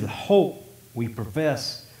to the hope we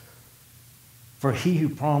profess, for He who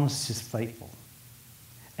promised is faithful.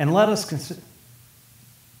 And let us consider...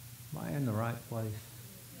 Am I in the right place?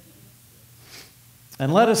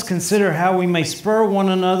 And let us consider how we may spur one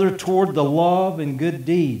another toward the love and good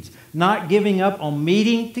deeds, not giving up on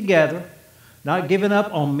meeting together,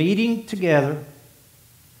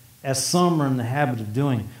 as some are in the habit of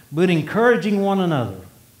doing, but encouraging one another.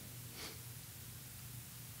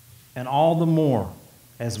 and all the more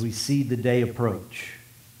as we see the day approach.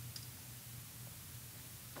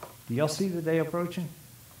 Do y'all see the day approaching?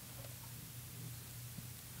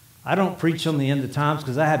 I don't preach on the end of times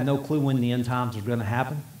because I have no clue when the end times are going to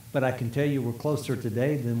happen. But I can tell you we're closer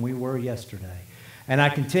today than we were yesterday. And I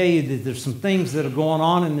can tell you that there's some things that are going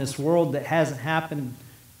on in this world that hasn't happened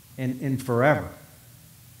in forever.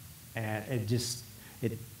 And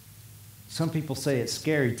some people say it's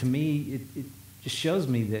scary. To me, it just shows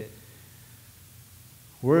me that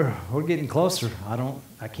we're getting closer.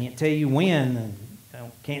 I can't tell you when, and I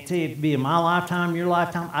can't tell you if it'll be in my lifetime, your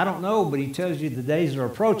lifetime. I don't know, but he tells you the days are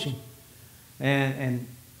approaching. And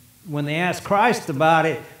when they asked Christ about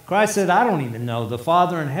it, Christ said, I don't even know. The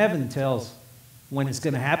Father in heaven tells when it's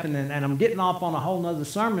going to happen. And I'm getting off on a whole nother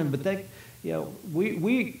sermon, but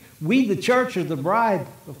we the church are the bride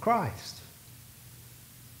of Christ.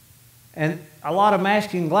 And a lot of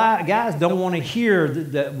masculine guys don't want to hear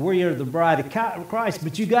that we are the bride of Christ.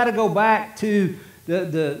 But you got to go back to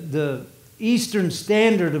the Eastern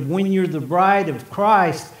standard of when you're the bride of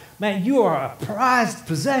Christ. Man, you are a prized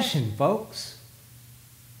possession, folks.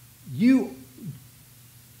 You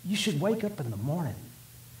should wake up in the morning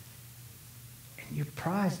and you're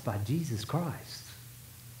prized by Jesus Christ.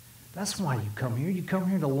 That's why you come here. You come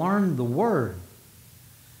here to learn the Word.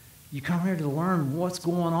 You come here to learn what's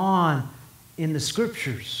going on in the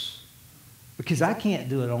Scriptures. Because I can't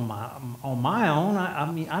do it on my own. I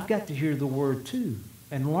mean, I've got to hear the Word too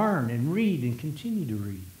and learn and read and continue to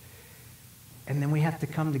read. And then we have to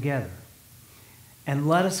come together. And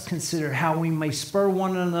let us consider how we may spur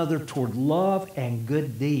one another toward love and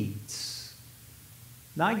good deeds.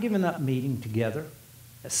 Not giving up meeting together,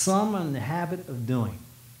 as some are in the habit of doing.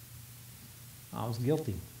 I was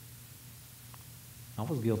guilty. I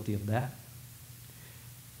was guilty of that.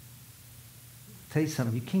 I'll tell you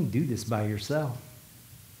something, you can't do this by yourself.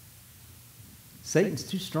 Satan's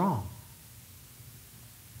too strong.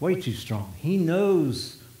 Way too strong. He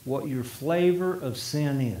knows what your flavor of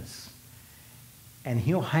sin is. And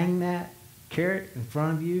he'll hang that carrot in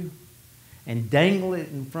front of you and dangle it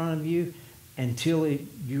in front of you until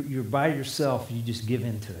you're by yourself. You just give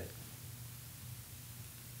in to it.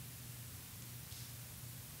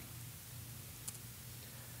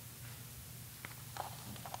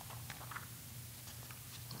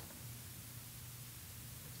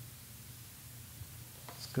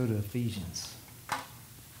 Let's go to Ephesians.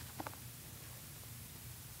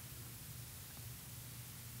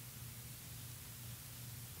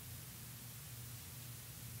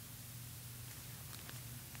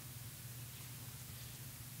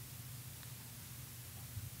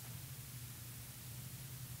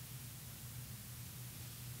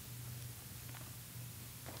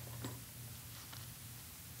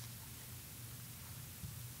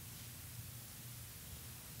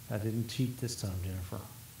 I didn't cheat this time, Jennifer.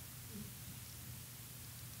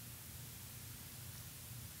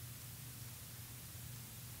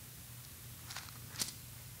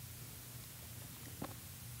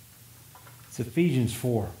 It's Ephesians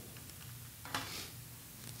 4.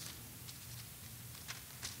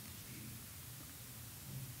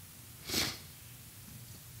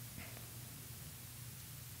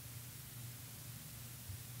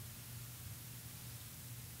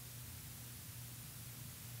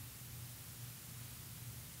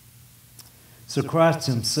 So Christ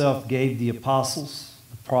himself gave the apostles,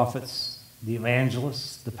 the prophets, the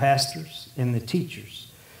evangelists, the pastors, and the teachers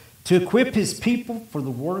to equip his people for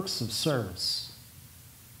the works of service,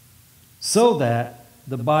 so that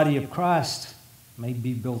the body of Christ may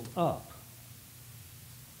be built up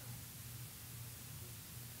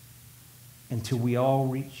until we all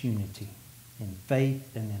reach unity in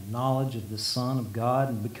faith and in knowledge of the Son of God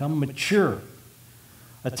and become mature,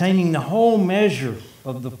 attaining the whole measure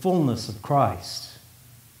of the fullness of Christ.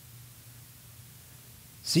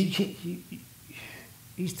 See,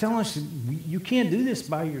 he's telling us you can't do this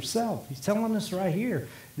by yourself. He's telling us right here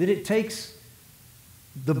that it takes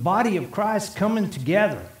the body of Christ coming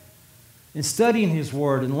together and studying his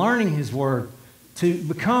word and learning his word to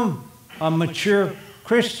become a mature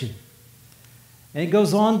Christian. And it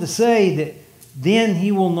goes on to say that then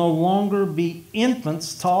he will no longer be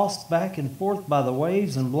infants tossed back and forth by the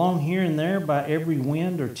waves and blown here and there by every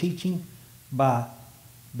wind or teaching by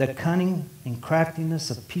the cunning and craftiness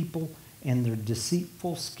of people and their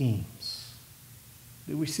deceitful schemes.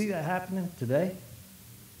 Do we see that happening today?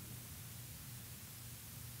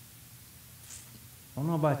 I don't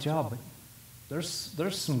know about y'all, but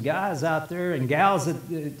there's some guys out there and gals,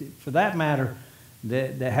 that, for that matter,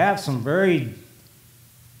 that have some very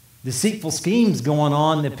deceitful schemes going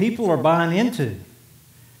on that people are buying into.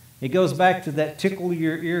 It goes back to that tickle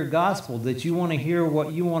your ear gospel, that you want to hear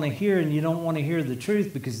what you want to hear and you don't want to hear the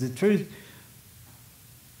truth, because the truth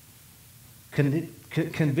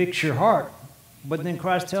convicts your heart. But then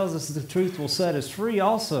Christ tells us the truth will set us free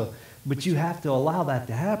also. But you have to allow that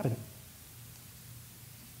to happen.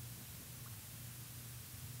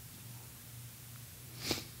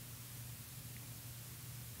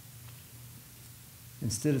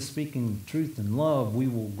 Instead of speaking truth in love, we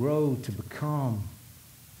will grow to become,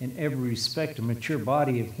 in every respect, a mature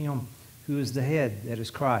body of Him who is the head, that is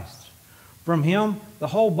Christ. From Him, the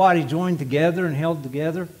whole body joined together and held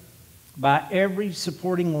together by every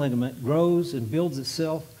supporting ligament grows and builds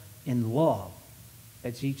itself in love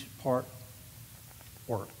as each part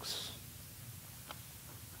works.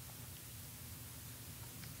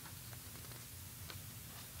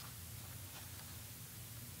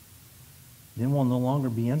 Then we'll no longer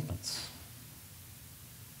be infants.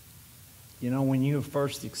 You know, when you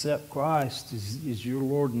first accept Christ as your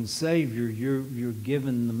Lord and Savior, you're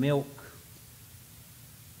given the milk.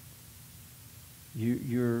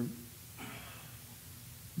 You're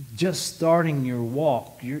just starting your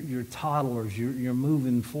walk. You're toddlers. You're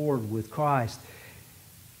moving forward with Christ.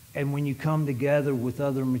 And when you come together with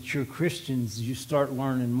other mature Christians, you start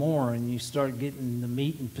learning more, and you start getting the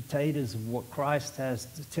meat and potatoes of what Christ has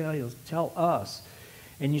to tell us.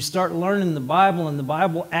 And you start learning the Bible, and the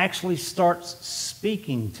Bible actually starts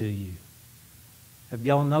speaking to you. Have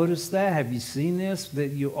y'all noticed that? Have you seen this? That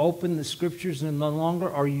you open the Scriptures and no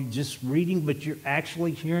longer are you just reading, but you're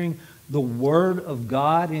actually hearing the Word of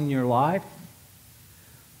God in your life?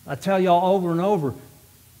 I tell y'all over and over,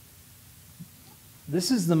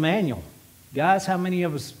 this is the manual. Guys, how many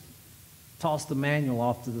of us toss the manual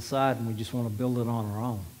off to the side and we just want to build it on our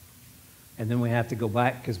own? And then we have to go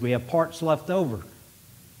back because we have parts left over.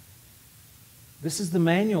 This is the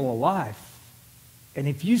manual of life. And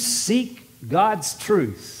if you seek God's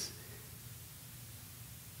truth,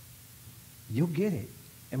 you'll get it.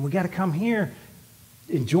 And we got to come here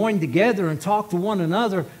and join together and talk to one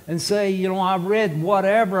another and say, you know, I read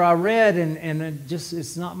whatever I read and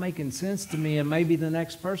it's not making sense to me, and maybe the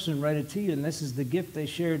next person read it to you, and this is the gift they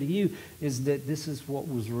share to you, is that this is what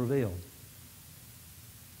was revealed.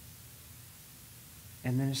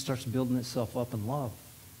 And then it starts building itself up in love.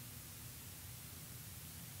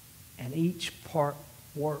 And each part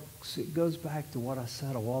works. It goes back to what I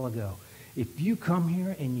said a while ago. If you come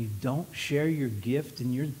here and you don't share your gift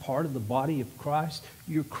and you're part of the body of Christ,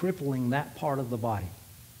 you're crippling that part of the body.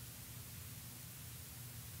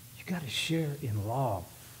 You got to share in love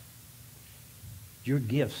your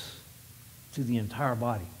gifts to the entire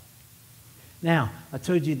body. Now, I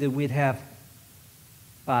told you that we'd have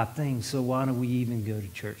 5 things, so why don't we even go to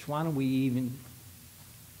church? Why don't we even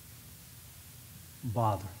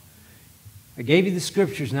bother? I gave you the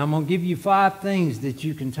Scriptures. Now I'm going to give you 5 things that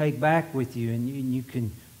you can take back with you, and you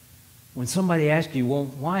can, when somebody asks you, well,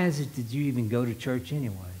 why is it that you even go to church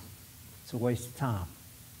anyway? It's a waste of time.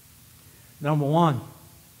 Number 1,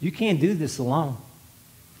 you can't do this alone.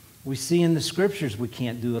 We see in the Scriptures we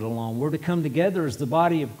can't do it alone. We're to come together as the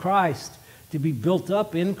body of Christ to be built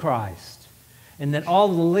up in Christ, and that all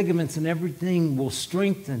the ligaments and everything will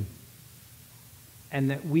strengthen,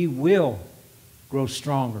 and that we will grow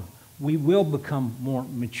stronger. We will become more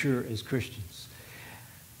mature as Christians.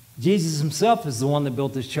 Jesus Himself is the one that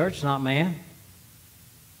built this church, not man.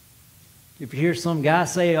 If you hear some guy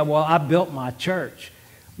say, well, I built my church,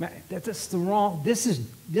 man, that's the wrong. This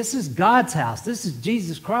is God's house. This is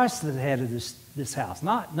Jesus Christ the head of this house.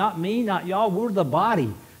 Not me, not y'all. We're the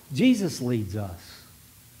body. Jesus leads us.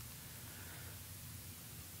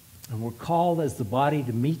 And we're called as the body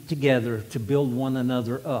to meet together to build one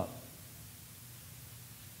another up.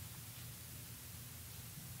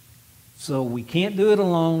 So we can't do it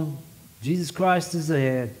alone. Jesus Christ is the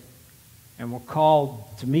head, and we're called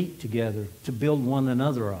to meet together to build one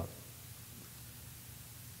another up.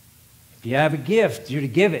 If you have a gift, you're to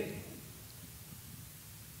give it.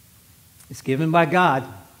 It's given by God.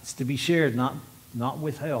 It's to be shared, not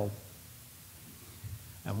withheld.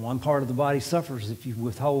 And one part of the body suffers if you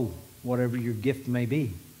withhold whatever your gift may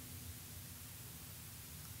be.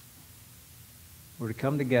 We're to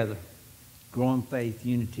come together, grow in faith,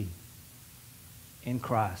 unity in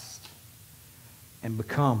Christ, and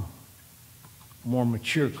become more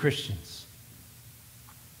mature Christians.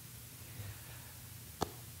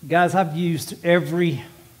 Guys, I've used every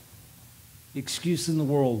excuse in the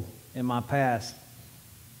world in my past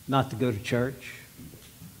not to go to church.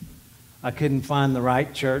 I couldn't find the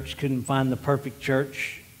right church, couldn't find the perfect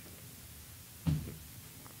church.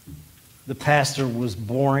 The pastor was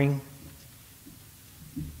boring.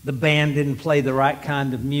 The band didn't play the right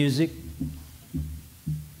kind of music.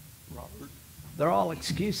 They're all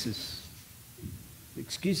excuses.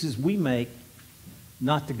 Excuses we make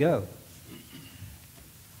not to go.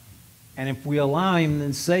 And if we allow him,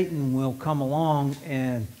 then Satan will come along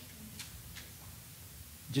and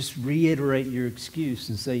just reiterate your excuse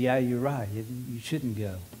and say, yeah, you're right, you shouldn't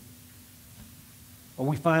go. Or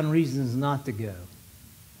we find reasons not to go.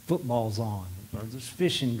 Football's on, or there's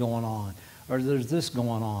fishing going on, or there's this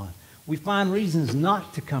going on. We find reasons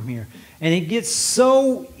not to come here. And it gets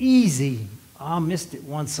so easy. I missed it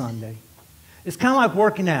one Sunday. It's kind of like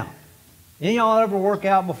working out. Any of y'all ever work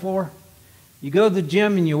out before? You go to the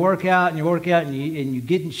gym and you work out and you work out and you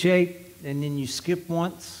get in shape, and then you skip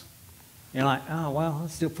once. You're like, oh, well, I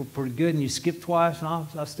still feel pretty good. And you skip twice, and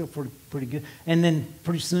I still feel pretty good. And then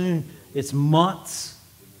pretty soon, it's months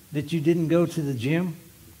that you didn't go to the gym.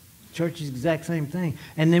 Church is the exact same thing.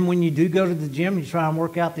 And then when you do go to the gym, you try and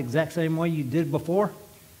work out the exact same way you did before.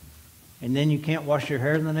 And then you can't wash your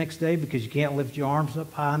hair the next day because you can't lift your arms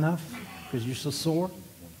up high enough because you're so sore.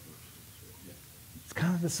 It's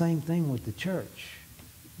kind of the same thing with the church.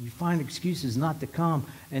 You find excuses not to come,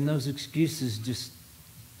 and those excuses just,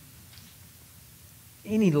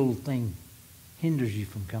 any little thing hinders you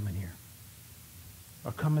from coming here.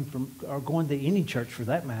 Or going to any church for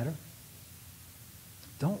that matter.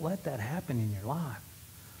 Don't let that happen in your life.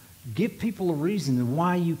 Give people a reason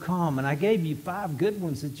why you come. And I gave you 5 good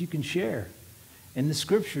ones that you can share in the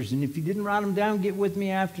scriptures. And if you didn't write them down, get with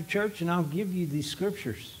me after church and I'll give you these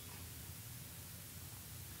scriptures.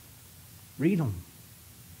 Read them.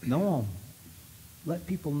 Know them. Let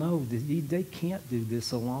people know that they can't do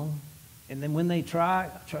this alone. And then when they try,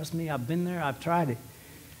 trust me, I've been there, I've tried it.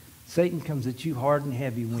 Satan comes at you hard and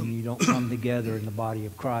heavy when you don't come together in the body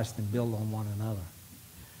of Christ and build on one another.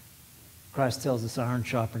 Christ tells us iron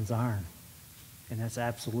sharpens iron. And that's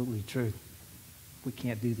absolutely true. We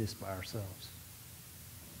can't do this by ourselves.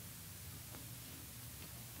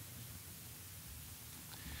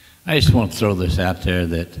 I just want to throw this out there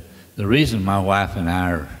that the reason my wife and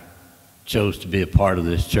I chose to be a part of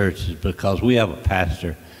this church is because we have a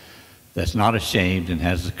pastor that's not ashamed and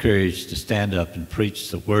has the courage to stand up and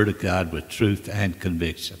preach the Word of God with truth and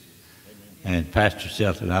conviction. Amen. And Pastor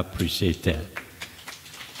Shelton, I appreciate that.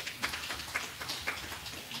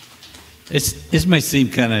 This may seem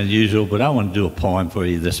kind of unusual, but I want to do a poem for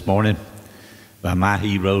you this morning by my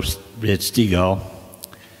hero, Red Stegall.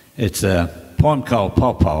 It's a poem called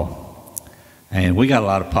Pawpaw. And we got a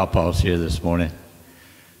lot of pawpaws here this morning.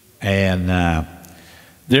 And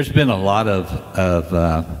there's been a lot of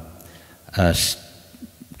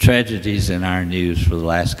tragedies in our news for the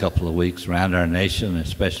last couple of weeks around our nation,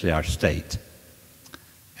 especially our state.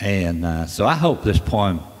 And so I hope this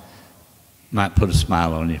poem might put a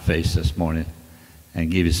smile on your face this morning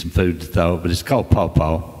and give you some food to throw, but it's called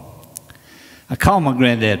Pawpaw. I called my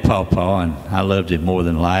granddad Pawpaw, and I loved him more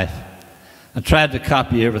than life. I tried to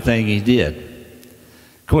copy everything he did.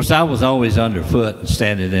 Of course, I was always underfoot and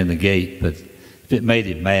standing in the gate, but if it made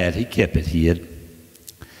him mad, he kept it hid.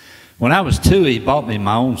 When I was 2, he bought me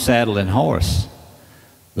my own saddle and horse.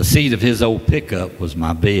 The seat of his old pickup was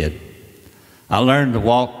my bed. I learned to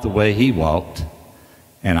walk the way he walked,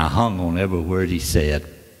 and I hung on every word he said.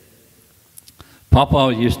 Pawpaw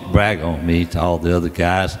used to brag on me to all the other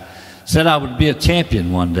guys, said I would be a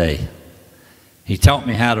champion one day. He taught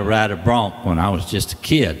me how to ride a bronc when I was just a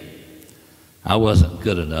kid. I wasn't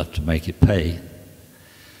good enough to make it pay.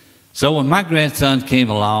 So when my grandson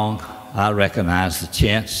came along, I recognized the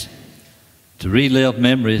chance to relive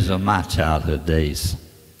memories of my childhood days.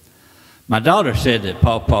 My daughter said that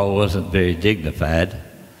Pawpaw wasn't very dignified,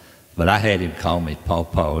 but I had him call me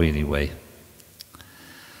Pawpaw anyway.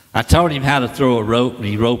 I taught him how to throw a rope, and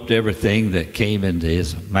he roped everything that came into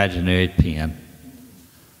his imaginary pen.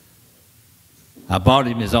 I bought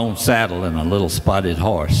him his own saddle and a little spotted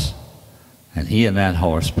horse, and he and that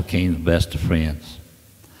horse became the best of friends.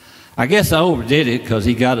 I guess I overdid it because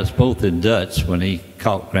he got us both in Dutch when he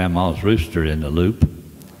caught Grandma's rooster in the loop.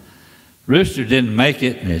 Rooster didn't make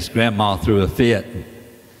it, and his grandma threw a fit.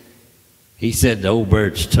 He said the old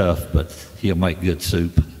bird's tough, but he'll make good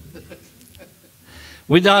soup.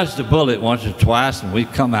 We dodged a bullet once or twice, and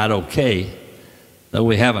we've come out okay, though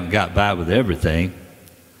we haven't got by with everything.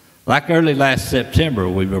 Like early last September,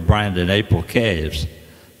 we were branding April calves,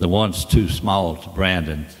 the ones too small to brand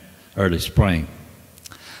in early spring.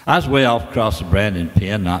 I was way off across the branding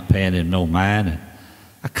pen, not paying him no mind, and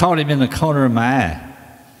I caught him in the corner of my eye.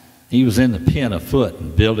 He was in the pen afoot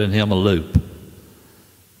and building him a loop.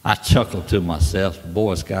 I chuckled to myself, the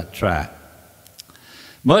boy's got track.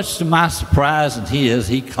 Much to my surprise and his,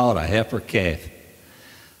 he caught a heifer calf.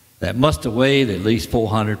 that must have weighed at least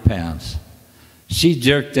 400 pounds. She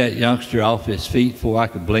jerked that youngster off his feet before I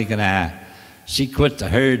could blink an eye. She quit the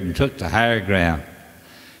herd and took to higher ground.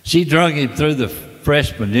 She drug him through the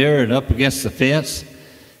fresh manure and up against the fence.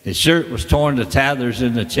 His shirt was torn to tatters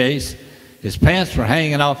in the chase. His pants were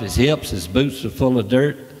hanging off his hips. His boots were full of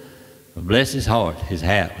dirt. But bless his heart, his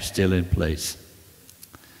hat was still in place.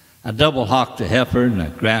 I double-hocked the heifer, and the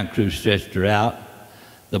ground crew stretched her out.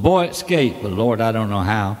 The boy escaped, but Lord, I don't know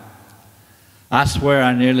how. I swear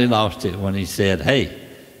I nearly lost it when he said, "Hey,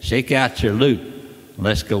 shake out your loot, and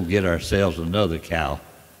let's go get ourselves another cow."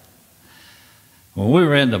 When we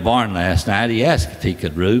were in the barn last night, he asked if he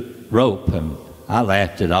could rope, and I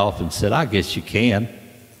laughed it off and said, "I guess you can."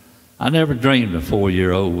 I never dreamed a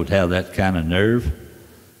 4-year-old would have that kind of nerve.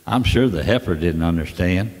 I'm sure the heifer didn't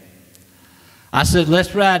understand. I said,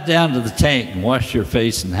 "Let's ride down to the tank and wash your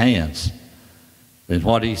face and hands." Then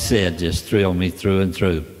what he said just thrilled me through and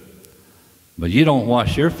through. "But you don't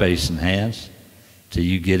wash your face and hands till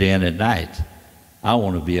you get in at night. I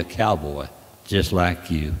want to be a cowboy just like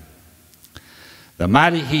you." The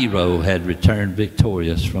mighty hero had returned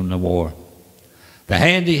victorious from the war. The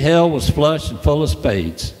hand he held was flush and full of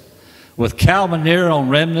spades. With cow manure on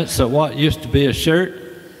remnants of what used to be a shirt,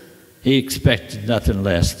 he expected nothing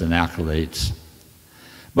less than accolades.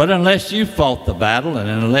 But unless you've fought the battle and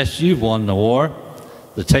unless you've won the war,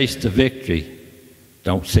 the taste of victory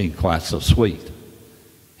don't seem quite so sweet.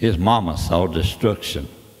 His mama saw destruction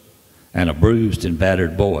and a bruised and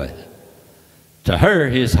battered boy. To her,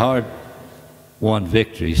 his hard-won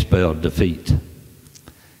victory spelled defeat.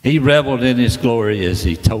 He reveled in his glory as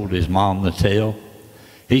he told his mom the tale.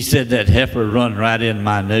 He said, "That heifer run right in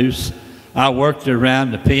my noose. I worked her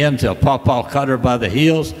around the pen till Pawpaw caught her by the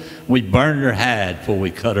heels. We burned her hide before we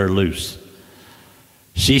cut her loose."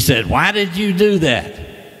 She said, "Why did you do that?"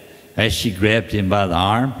 as she grabbed him by the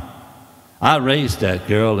arm. "I raised that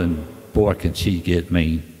girl, and boy, can she get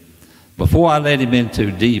mean. Before I let him in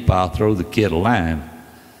too deep, I'll throw the kid a line.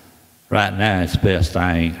 Right now, it's best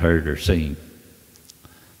I ain't heard or seen."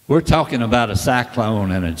 We're talking about a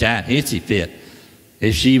cyclone and a giant hissy fit.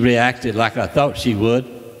 If she reacted like I thought she would,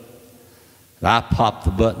 I popped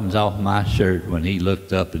the buttons off my shirt when he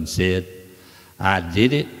looked up and said, "I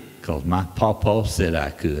did it because my pawpaw said I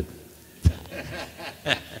could."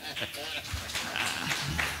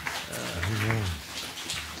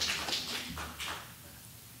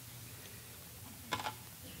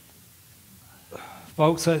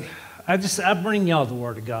 Folks, I bring y'all the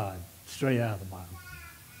Word of God straight out of the Bible.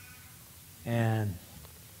 And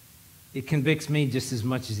it convicts me just as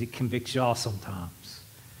much as it convicts y'all sometimes.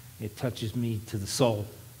 It touches me to the soul.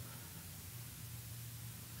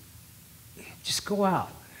 Just go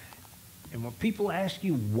out. And when people ask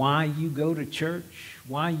you why you go to church,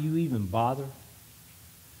 why you even bother,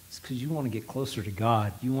 it's because you want to get closer to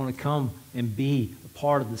God. You want to come and be a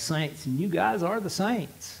part of the saints. And you guys are the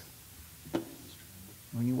saints.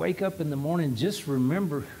 When you wake up in the morning, just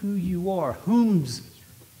remember who you are, whom's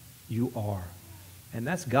you are. And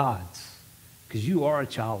that's God's. Because you are a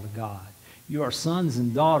child of God. You are sons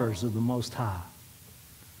and daughters of the Most High.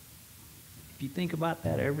 If you think about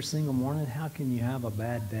that every single morning, how can you have a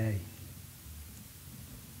bad day?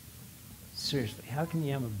 Seriously, how can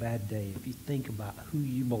you have a bad day if you think about who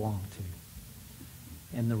you belong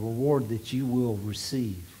to and the reward that you will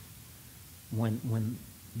receive when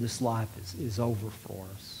this life is over for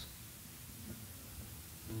us?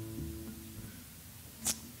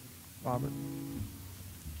 Robert?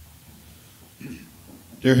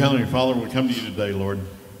 Dear Heavenly Father, we come to you today, Lord.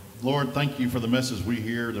 Lord, thank you for the message we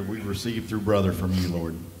hear that we receive through brother from you,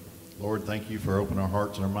 Lord. Lord, thank you for opening our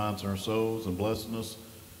hearts and our minds and our souls and blessing us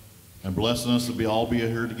to all be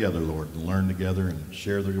here together, Lord, and learn together and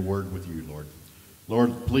share your word with you, Lord.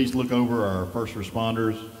 Lord, please look over our first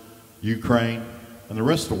responders, Ukraine, and the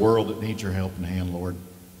rest of the world that needs your helping hand, Lord.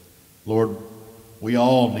 Lord, we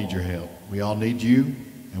all need your help. We all need you,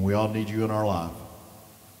 and we all need you in our life.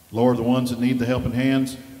 Lord, the ones that need the helping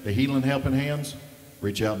hands, the healing helping hands,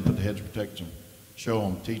 reach out and put the hedge of protection. Show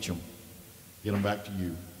them, teach them, get them back to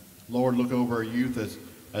you. Lord, look over our youth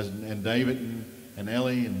and David and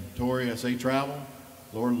Ellie and Tori as they travel.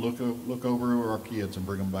 Lord, look over our kids and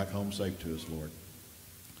bring them back home safe to us, Lord.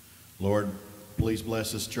 Lord, please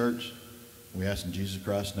bless this church. We ask in Jesus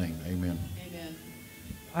Christ's name. Amen. Amen.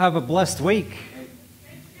 Have a blessed week.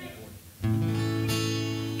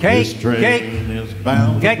 Cake, This train cake. is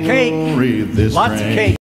bound Get to cake. glory. This Lots of train cake.